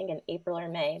night, I think in April or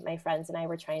May, my friends and I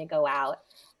were trying to go out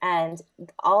and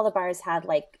all the bars had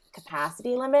like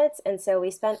capacity limits. And so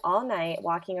we spent all night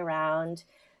walking around.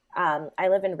 I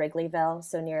live in Wrigleyville,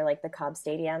 so near like the Cubs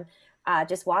Stadium,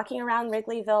 just walking around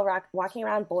Wrigleyville, walking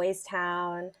around Boys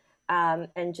Town,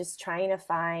 and just trying to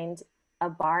find a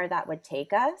bar that would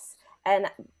take us.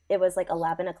 And it was like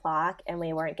 11 o'clock and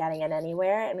we weren't getting it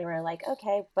anywhere. And we were like,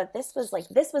 okay, but this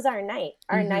was our night.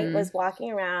 Our night was walking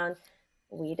around.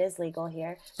 Weed is legal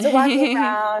here. So walking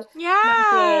around,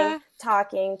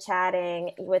 talking,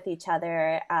 chatting with each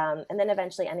other, and then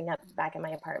eventually ending up back in my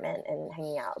apartment and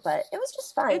hanging out. But it was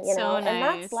just fun, it's you know, so nice. And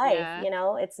that's life, you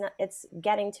know, it's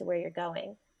getting to where you're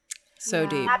going. So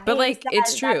deep. But like,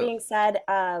 it's true. That being said,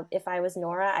 if I was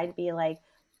Norah, I'd be like,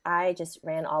 I just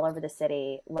ran all over the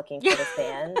city looking for this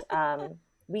band.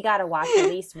 we got to watch at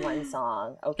least one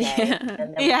song, okay? Yeah. And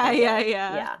then we Yeah, can yeah, go.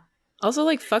 yeah. Yeah. Also,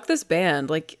 like, fuck this band.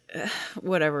 Like,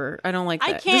 whatever. I don't like that.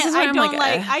 I This can't. is why I I'm don't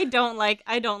like. eh.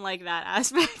 I don't like that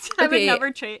aspect. I would Okay.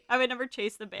 never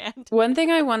chase the band. One thing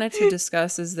I wanted to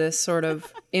discuss is this sort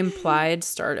of implied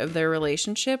start of their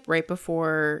relationship right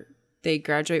before they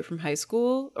graduate from high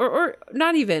school, or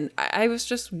not even. I was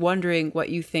just wondering what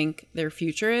you think their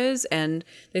future is, and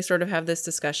they sort of have this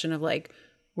discussion of like,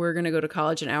 we're going to go to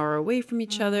college an hour away from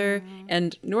each other.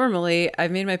 And normally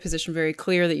I've made my position very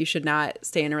clear that you should not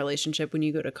stay in a relationship when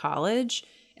you go to college.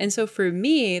 And so for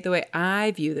me, the way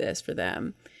I view this for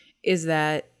them is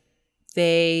that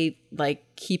they like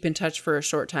keep in touch for a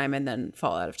short time and then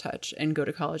fall out of touch and go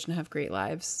to college and have great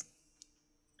lives.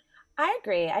 I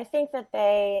agree. I think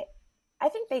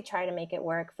they try to make it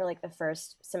work for like the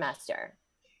first semester.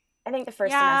 I think the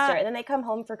first semester, and then they come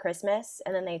home for Christmas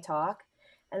and then they talk.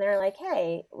 And they're like,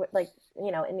 hey, like,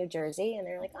 in New Jersey. And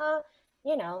they're like, oh,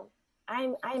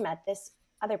 I met this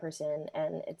other person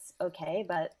and it's okay,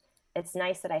 but it's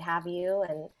nice that I have you.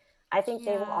 And I think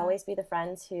they will always be the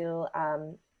friends who,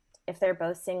 if they're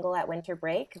both single at winter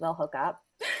break, they'll hook up.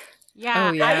 Yeah,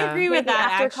 Oh, yeah. I agree with Maybe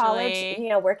that. after Actually,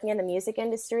 college, working in the music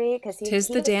industry. Because Tis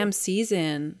the damn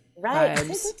season. Right. Vibes.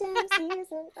 Tis the damn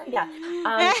season.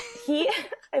 Yeah.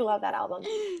 I love that album.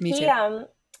 Me too.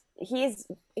 He's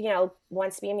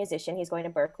wants to be a musician. He's going to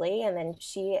Berkeley, and then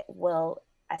she will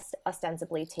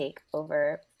ostensibly take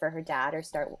over for her dad, or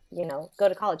start go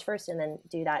to college first and then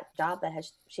do that job that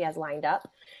she has lined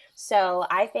up. So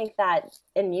I think that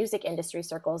in music industry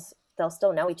circles, they'll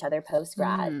still know each other post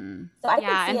grad. So I can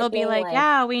see and it they'll be being like,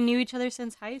 yeah, we knew each other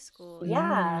since high school.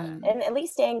 yeah, and at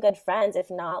least staying good friends, if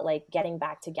not like getting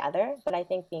back together. But I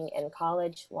think being in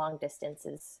college, long distance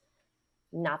is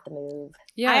not the move.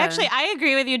 Yeah. I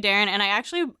agree with you, Daryn, and I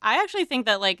actually think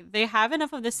that like they have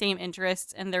enough of the same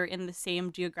interests and they're in the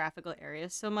same geographical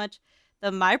areas so much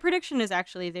that my prediction is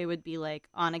actually they would be like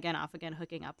on again, off again,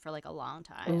 hooking up for like a long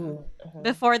time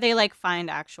before they like find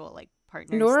actual like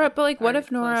partners. Nora, that but like, what are if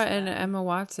Nora close to and them. Emma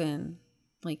Watson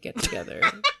like get together?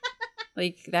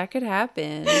 Like, that could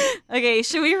happen. Okay,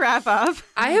 should we wrap up?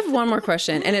 I have one more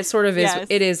question, and it sort of is. Yes.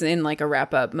 It is in like a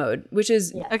wrap up mode, which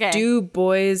is: Okay. do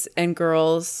boys and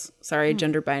girls? Sorry,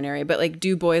 gender binary, but like,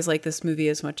 do boys like this movie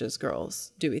as much as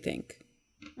girls? Do we think?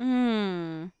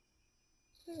 I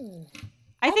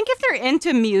think if they're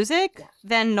into music,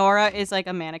 then Nora is like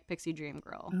a manic pixie dream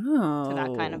girl Oh, to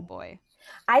that kind of boy.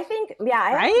 I think,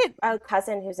 I Right? have a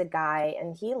cousin who's a guy,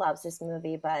 and he loves this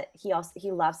movie, but he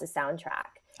loves the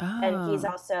soundtrack. And he's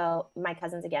also, my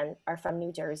cousins again are from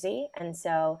New Jersey, and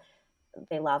so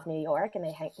they love New York, and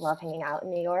they love hanging out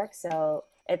in New York. So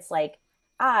it's like,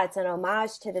 it's an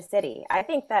homage to the city. I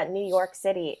think that New York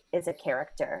City is a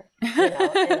character, in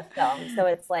the film. So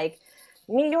it's like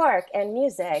New York and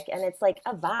music, and it's like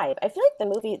a vibe. I feel like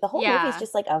the whole movie is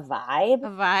just like a vibe. A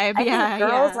vibe, I yeah. think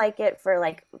girls yeah. like it for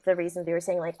like the reasons they were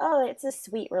saying, like, oh, it's a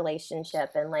sweet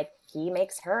relationship, and like he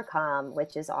makes her come,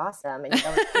 which is awesome, and you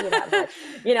don't see that much,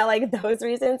 like those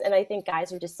reasons. And I think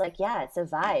guys are just like, yeah, it's a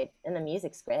vibe, and the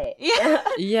music's great. Yeah.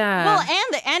 yeah. Well,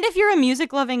 and if you're a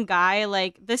music loving guy,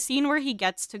 like the scene where he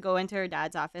gets to go into her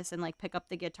dad's office and like pick up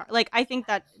the guitar, like I think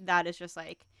that is just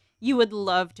like, you would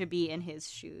love to be in his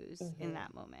shoes in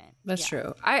that moment. That's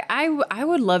true. I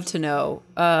would love to know,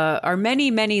 our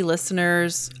many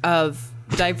listeners of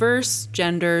diverse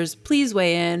genders, please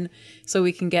weigh in so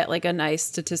we can get like a nice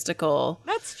statistical.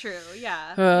 That's true.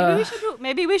 Yeah.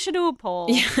 Maybe we should do a poll.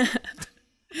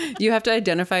 You have to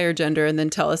identify your gender and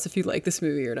then tell us if you like this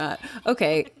movie or not.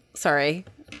 Okay, sorry,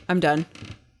 I'm done.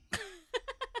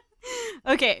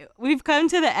 Okay, we've come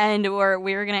to the end where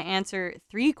we're going to answer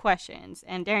 3 questions.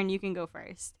 And Daryn, you can go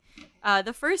first.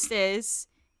 The first is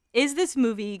this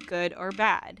movie good or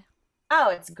bad? Oh,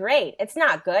 it's great. It's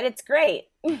not good. It's great.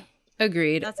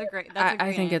 Agreed. That's a great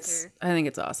I think answer. I think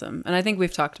it's awesome, and I think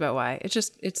we've talked about why.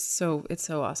 It's so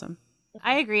awesome.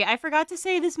 I agree. I forgot to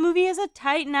say this movie is a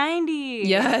tight 90.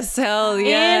 Yes, hell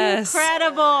yes.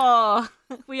 Incredible.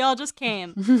 We all just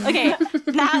came. Okay,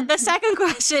 now the second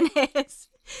question is,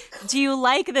 do you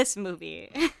like this movie?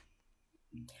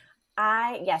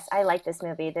 Yes, I like this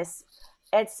movie.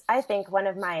 It's I think one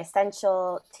of my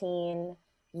essential teen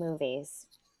movies.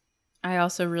 I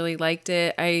also really liked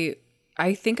it. I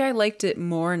think I liked it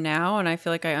more now, and I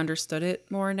feel like I understood it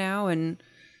more now, and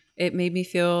it made me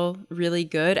feel really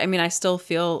good. I mean, I still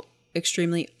feel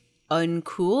extremely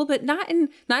uncool, but not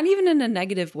even in a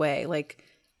negative way. Like,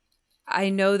 I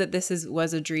know that this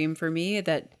was a dream for me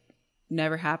that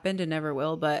never happened and never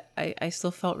will, but I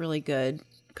still felt really good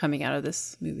coming out of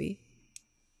this movie.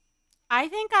 I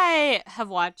think I have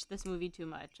watched this movie too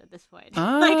much at this point.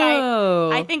 Oh.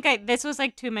 I think this was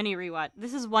like too many rewatch.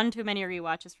 This is one too many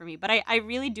rewatches for me. But I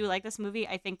really do like this movie.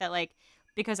 I think that like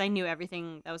because I knew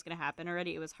everything that was gonna happen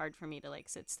already, it was hard for me to like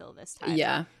sit still this time.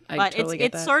 Yeah, I but totally get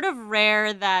it's that. sort of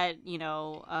rare that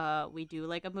we do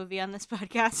like a movie on this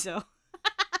podcast. So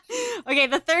okay,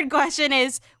 the third question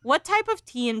is, what type of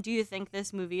teen do you think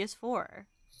this movie is for?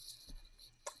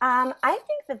 I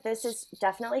think that this is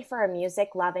definitely for a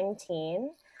music-loving teen.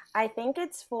 I think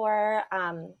it's for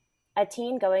a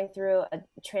teen going through a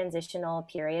transitional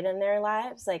period in their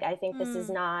lives. Like, I think this is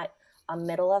not a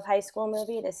middle of high school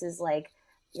movie. This is like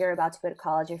you're about to go to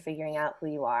college, you're figuring out who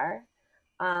you are.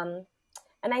 And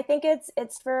I think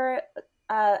it's for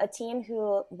a teen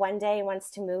who one day wants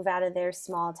to move out of their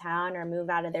small town or move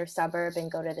out of their suburb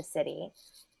and go to the city.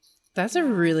 That's a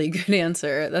really good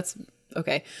answer. That's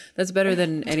okay. That's better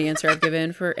than any answer I've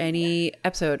given for any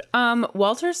episode.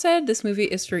 Walter said this movie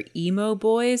is for emo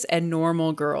boys and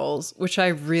normal girls, which I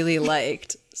really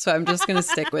liked. So I'm just gonna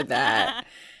stick with that.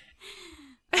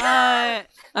 I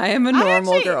am a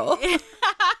normal girl.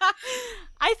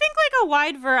 I think like a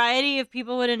wide variety of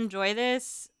people would enjoy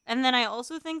this. And then I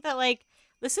also think that like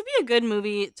this would be a good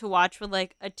movie to watch with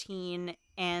like a teen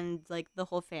and like the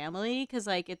whole family, because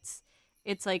like it's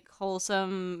like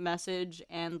wholesome message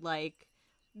and like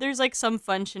there's like some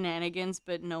fun shenanigans,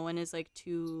 but no one is like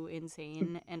too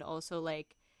insane. And also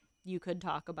like you could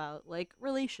talk about like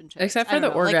relationships. Except for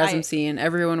the orgasm scene,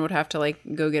 everyone would have to like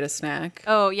go get a snack.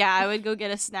 Oh yeah, I would go get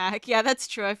a snack. Yeah, that's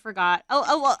true. I forgot.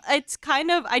 Oh well, it's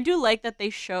kind of, I do like that they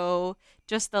show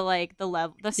just the like the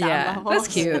sound level. That's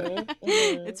cute.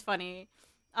 It's funny.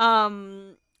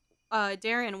 Daryn,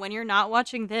 when you're not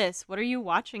watching this, what are you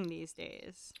watching these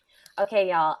days? Okay,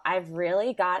 y'all, I've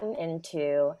really gotten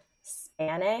into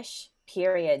Spanish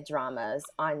period dramas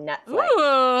on Netflix.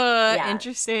 Ooh,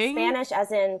 interesting. Spanish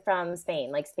as in from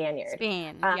Spain, like Spaniard.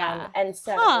 Spain, yeah. And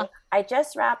so I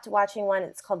just wrapped watching one,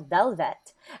 it's called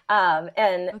Velvet.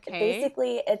 And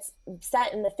basically it's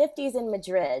set in the 50s in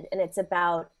Madrid, and it's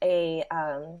about a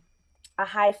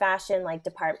high fashion like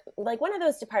department, like one of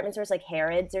those department stores like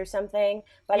Harrods or something,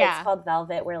 but it's called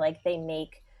Velvet, where like they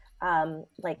make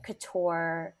like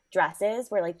couture dresses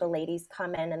where like the ladies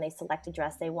come in and they select a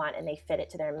dress they want and they fit it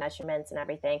to their measurements and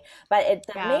everything. But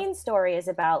the main story is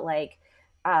about like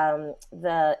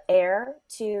the heir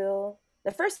to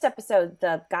the first episode.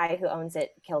 The guy who owns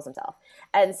it kills himself,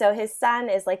 and so his son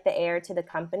is like the heir to the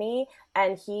company,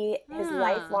 and his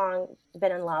lifelong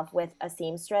been in love with a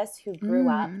seamstress who grew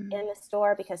up in the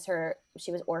store because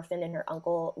she was orphaned and her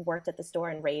uncle worked at the store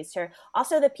and raised her.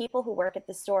 Also, the people who work at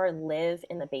the store live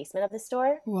in the basement of the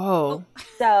store. Whoa.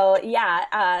 So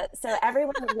so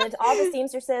everyone lives, all the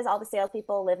seamstresses, all the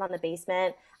salespeople live on the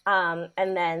basement.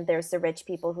 And then there's the rich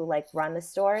people who like run the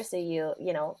store. So you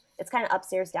know, it's kind of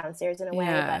upstairs, downstairs in a way.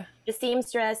 But the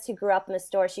seamstress who grew up in the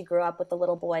store, she grew up with the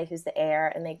little boy who's the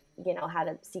heir, and they, you know, had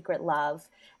a secret love.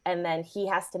 And then he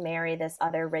has to marry this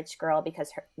other rich girl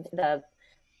because the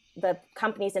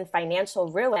company's in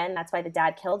financial ruin. That's why the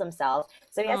dad killed himself.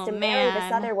 So he has to marry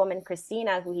this other woman,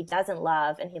 Christina, who he doesn't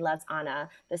love, and he loves Anna,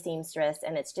 the seamstress.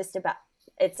 And it's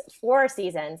 4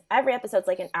 seasons. Every episode's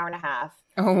like an hour and a half.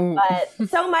 Oh. But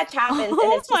so much happens,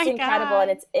 and it's just incredible,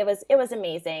 and it was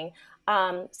amazing.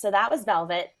 So that was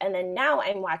Velvet, and then now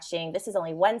I'm watching. This is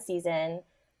only 1 season,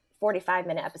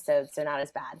 45-minute episodes, so not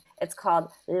as bad. It's called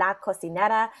La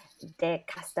Cocinera de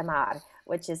Castamar,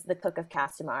 which is the cook of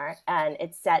Castamar, and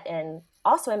it's set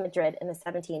also in Madrid in the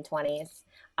 1720s.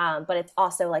 But it's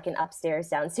also like an upstairs,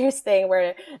 downstairs thing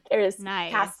where there's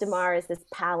Castamar is this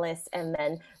palace, and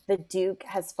then the Duke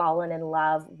has fallen in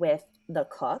love with the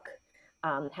cook,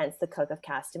 hence the cook of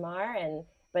Castamar,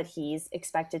 but he's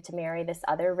expected to marry this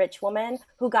other rich woman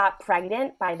who got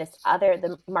pregnant by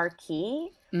the Marquis.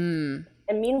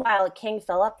 And meanwhile, King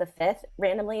Philip V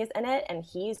randomly is in it, and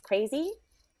he's crazy.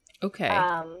 Okay.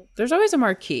 There's always a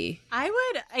marquee. I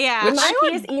would, yeah. The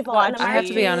marquee is evil. And the I have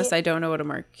to be honest, I don't know what a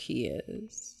marquee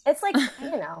is. It's like,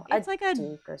 you know, it's like a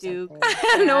duke or duke.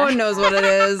 something. No one knows what it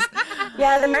is.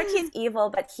 Yeah, the marquis is evil,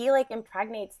 but he like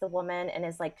impregnates the woman and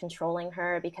is like controlling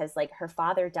her because like her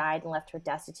father died and left her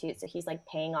destitute, so he's like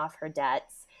paying off her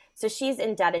debts. So she's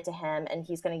indebted to him, and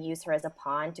he's going to use her as a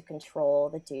pawn to control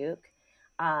the duke.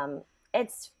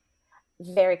 It's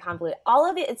very convoluted. All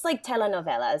of it's like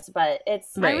telenovelas, but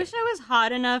it's. I wish I was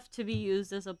hot enough to be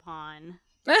used as a pawn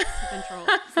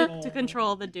to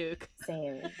control the duke.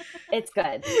 Same. It's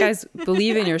good. Guys,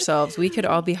 believe in yourselves. We could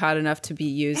all be hot enough to be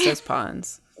used as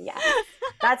pawns. Yeah.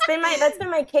 That's been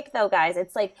my kick though, guys.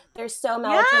 It's like they're so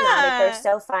melodramatic, they're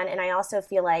so fun, and I also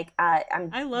feel like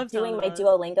I love doing my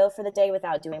Duolingo for the day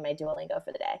without doing my Duolingo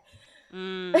for the day.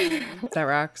 That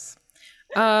rocks.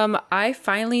 I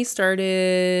finally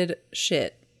started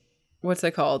what's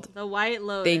it called? The White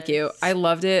Lotus. Thank you. I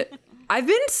loved it. I've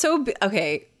been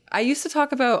okay. I used to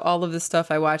talk about all of the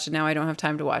stuff I watched, and now I don't have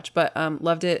time to watch, but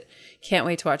loved it. Can't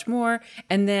wait to watch more.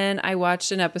 And then I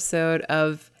watched an episode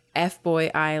of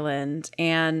F-Boy Island,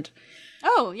 and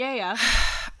Oh, yeah.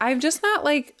 I'm just not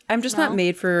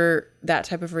made for that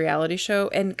type of reality show,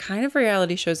 and kind of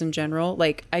reality shows in general.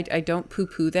 Like I don't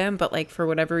poo-poo them, but like for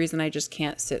whatever reason I just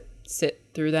can't sit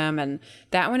through them. And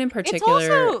that one in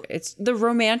particular, it's the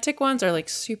romantic ones are like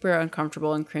super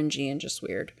uncomfortable and cringy and just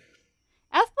weird.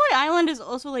 F-Boy Island is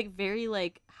also like very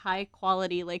like high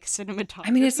quality like cinematography.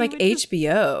 I mean, it's like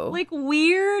HBO. Like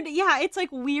weird. Yeah, it's like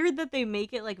weird that they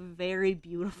make it like very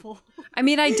beautiful. I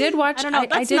mean, I did watch. I don't know.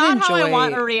 That's I did not enjoy, how I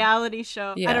want a reality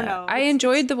show. Yeah, I don't know. I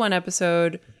enjoyed the one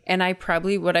episode, and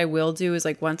what I will do is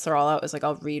like once they're all out is like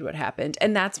I'll read what happened,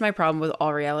 and that's my problem with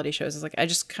all reality shows is like I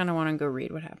just kind of want to go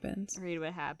read what happens. I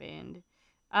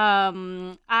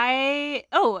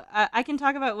can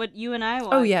talk about what you and I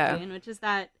watched. Oh yeah, which is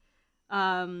that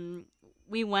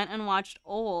we went and watched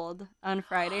Old on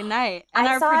Friday night. And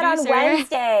I our saw producer, it on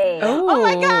Wednesday. Oh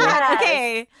my god! Yes.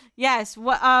 Okay, yes.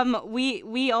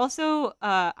 We also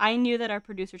I knew that our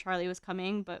producer Charlie was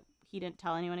coming, but he didn't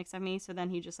tell anyone except me. So then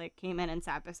he just like came in and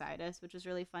sat beside us, which was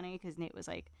really funny because Nate was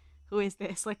like, "Who is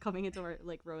this?" Like coming into our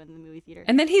like row in the movie theater.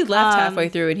 And then he left halfway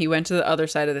through, and he went to the other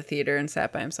side of the theater and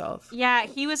sat by himself. Yeah,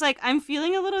 he was like, "I'm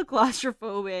feeling a little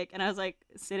claustrophobic," and I was like,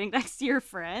 "Sitting next to your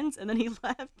friends," and then he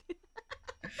left.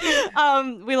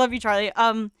 We love you, Charlie.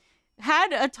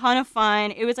 Had a ton of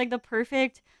fun. It was like the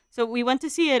perfect. So we went to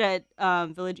see it at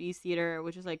Village East Theater,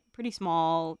 which is like pretty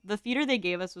small. The theater they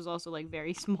gave us was also like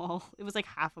very small. It was like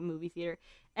half a movie theater,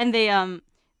 and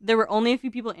there were only a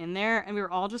few people in there, and we were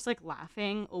all just like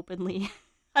laughing openly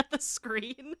at the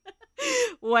screen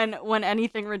when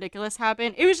anything ridiculous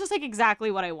happened. It was just like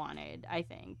exactly what I wanted, I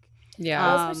think.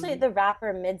 Yeah, Especially the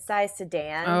rapper Midsize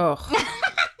Sedan. Oh.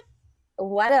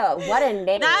 What a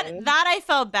name. That I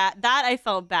felt bad. That I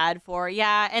felt bad for.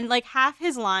 Yeah, and like half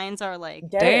his lines are like,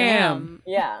 Damn.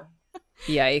 Yeah.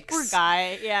 Yikes. Poor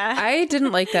guy. Yeah. I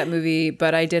didn't like that movie,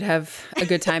 but I did have a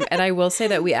good time. And I will say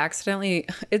that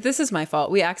this is my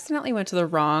fault. We accidentally went to the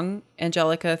wrong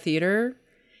Angelica theater,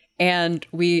 and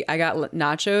I got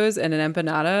nachos and an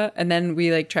empanada, and then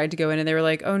we like tried to go in, and they were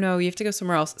like, "Oh no, you have to go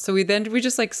somewhere else." So we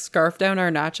just like scarfed down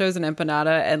our nachos and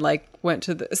empanada and like went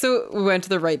to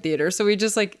the right theater. So we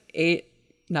just like ate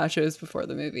nachos before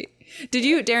the movie. Did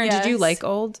you, Daryn? Yes. Did you like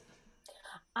Old?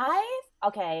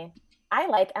 I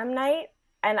like M. Night,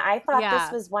 and I thought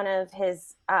this was one of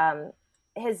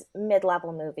his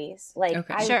mid-level movies. Like,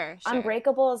 Okay. Sure.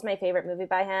 Unbreakable is my favorite movie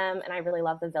by him, and I really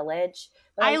love The Village.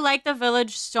 But I like The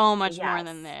Village so much more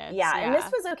than this. Yeah, and this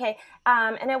was okay.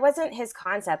 And it wasn't his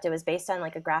concept. It was based on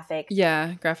like a graphic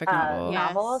novel.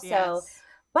 novel. Yes, So, yes.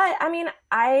 but I mean,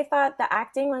 I thought the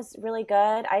acting was really good.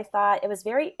 I thought it was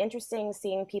very interesting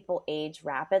seeing people age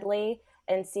rapidly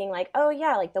and seeing like, oh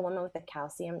yeah, like the woman with the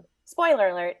calcium. Spoiler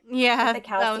alert. Yeah, The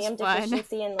calcium that was fun.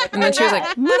 deficiency and like, And then she was like,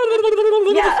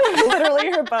 yeah,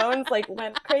 literally her bones like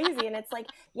went crazy, and it's like,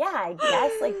 yeah, I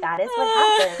guess like that is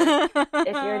what happens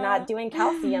if you're not doing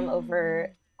calcium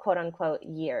over quote unquote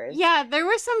years. Yeah, there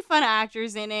were some fun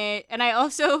actors in it, and I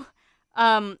also,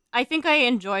 I think I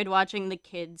enjoyed watching the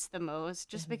kids the most,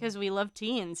 just because we love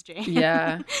teens, Jane.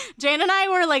 Yeah. Jane and I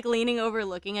were like leaning over,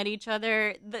 looking at each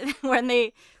other when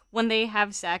they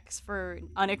have sex for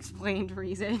unexplained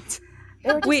reasons.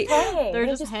 They were just Wait, playing. They're They were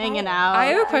just hanging playing. out. I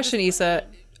have a question, Issa.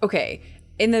 Okay.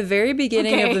 In the very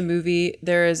beginning Okay. of the movie,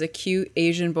 there is a cute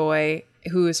Asian boy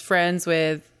who is friends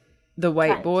with the white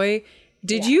Friend. boy.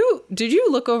 Did you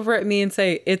look over at me and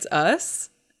say, "It's us"?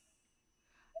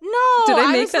 No, Did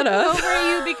I make was that looking up? over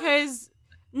at you because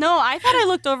no, I thought I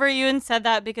looked over at you and said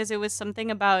that because it was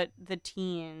something about the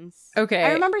teens. Okay.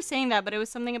 I remember saying that, but it was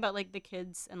something about like the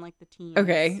kids and like the teens.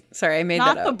 Okay. Sorry, I made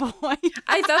Not that the up. boy.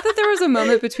 I thought that there was a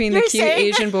moment between the You're cute saying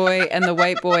Asian boy and the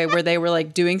white boy where they were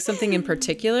like doing something in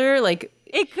particular, like,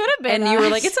 It could have been. and you were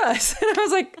us. like, "It's us," and I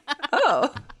was like,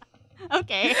 "Oh."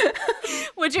 Okay.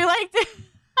 Would you like to?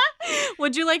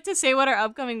 Would you like to say what our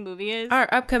upcoming movie is? Our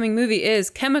upcoming movie is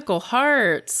Chemical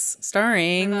Hearts,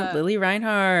 starring Lily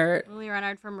Reinhart. Lily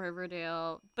Reinhardt from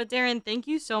Riverdale. But Daryn, thank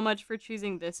you so much for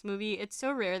choosing this movie. It's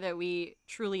so rare that we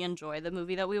truly enjoy the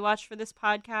movie that we watch for this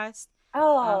podcast.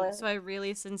 So I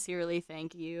really sincerely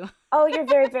thank you. Oh, you're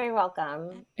very, very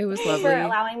welcome. It was Thank you lovely. for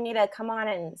allowing me to come on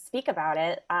and speak about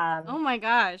it. Oh my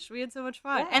gosh, we had so much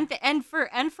fun. Yeah. And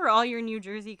for all your New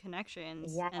Jersey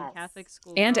connections and Yes. Catholic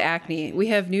school And girl acne. connections. We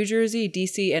have New Jersey,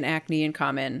 DC, and acne in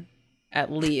common,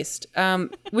 at least.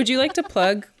 Would you like to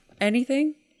plug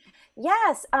anything?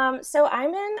 Yes. So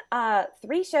I'm in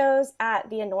 3 shows at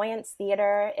the Annoyance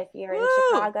Theater if you're in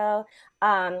Chicago.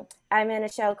 I'm in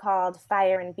a show called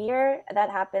Fire and Beer that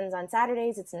happens on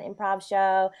Saturdays. It's an improv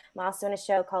show. I'm also in a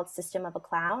show called System of a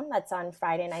Clown that's on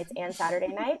Friday nights and Saturday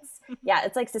nights. Yeah,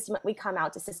 it's like we come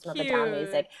out to System of a Down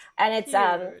music. And it's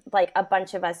like a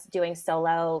bunch of us doing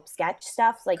solo sketch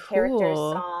stuff, like characters,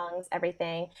 songs,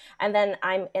 everything. And then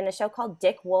I'm in a show called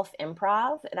Dick Wolf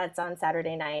Improv that's on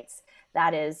Saturday nights.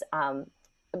 That is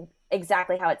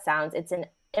exactly how it sounds. It's an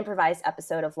improvised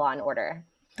episode of Law and Order.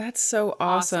 That's so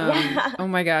awesome. Yeah. Oh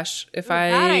my gosh.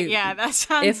 that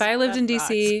sounds. If I lived in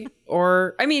DC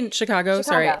or Chicago,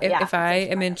 sorry. If I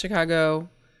am in Chicago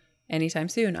anytime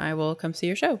soon, I will come see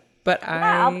your show. But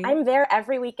I'm there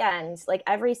every weekend, like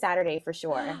every Saturday for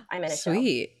sure. I'm in a show.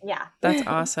 Sweet. Yeah. That's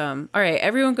awesome. All right,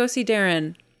 everyone go see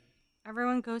Daryn.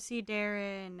 Everyone go see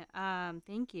Daryn.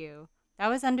 Thank you. That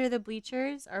was Under the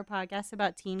Bleachers, our podcast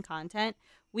about teen content.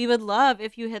 We would love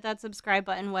if you hit that subscribe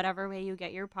button, whatever way you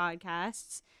get your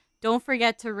podcasts. Don't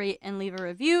forget to rate and leave a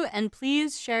review, and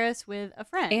please share us with a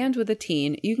friend. And with a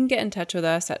teen. You can get in touch with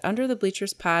us at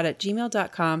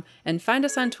underthebleacherspod@gmail.com and find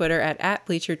us on Twitter at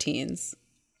 @bleacherteens.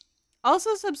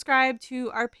 Also subscribe to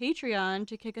our Patreon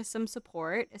to kick us some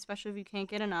support, especially if you can't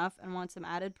get enough and want some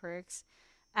added perks,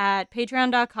 at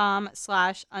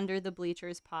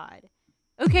patreon.com/underthebleacherspod.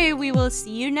 Okay, we will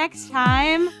see you next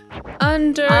time.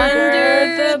 Under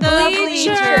the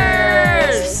bleachers.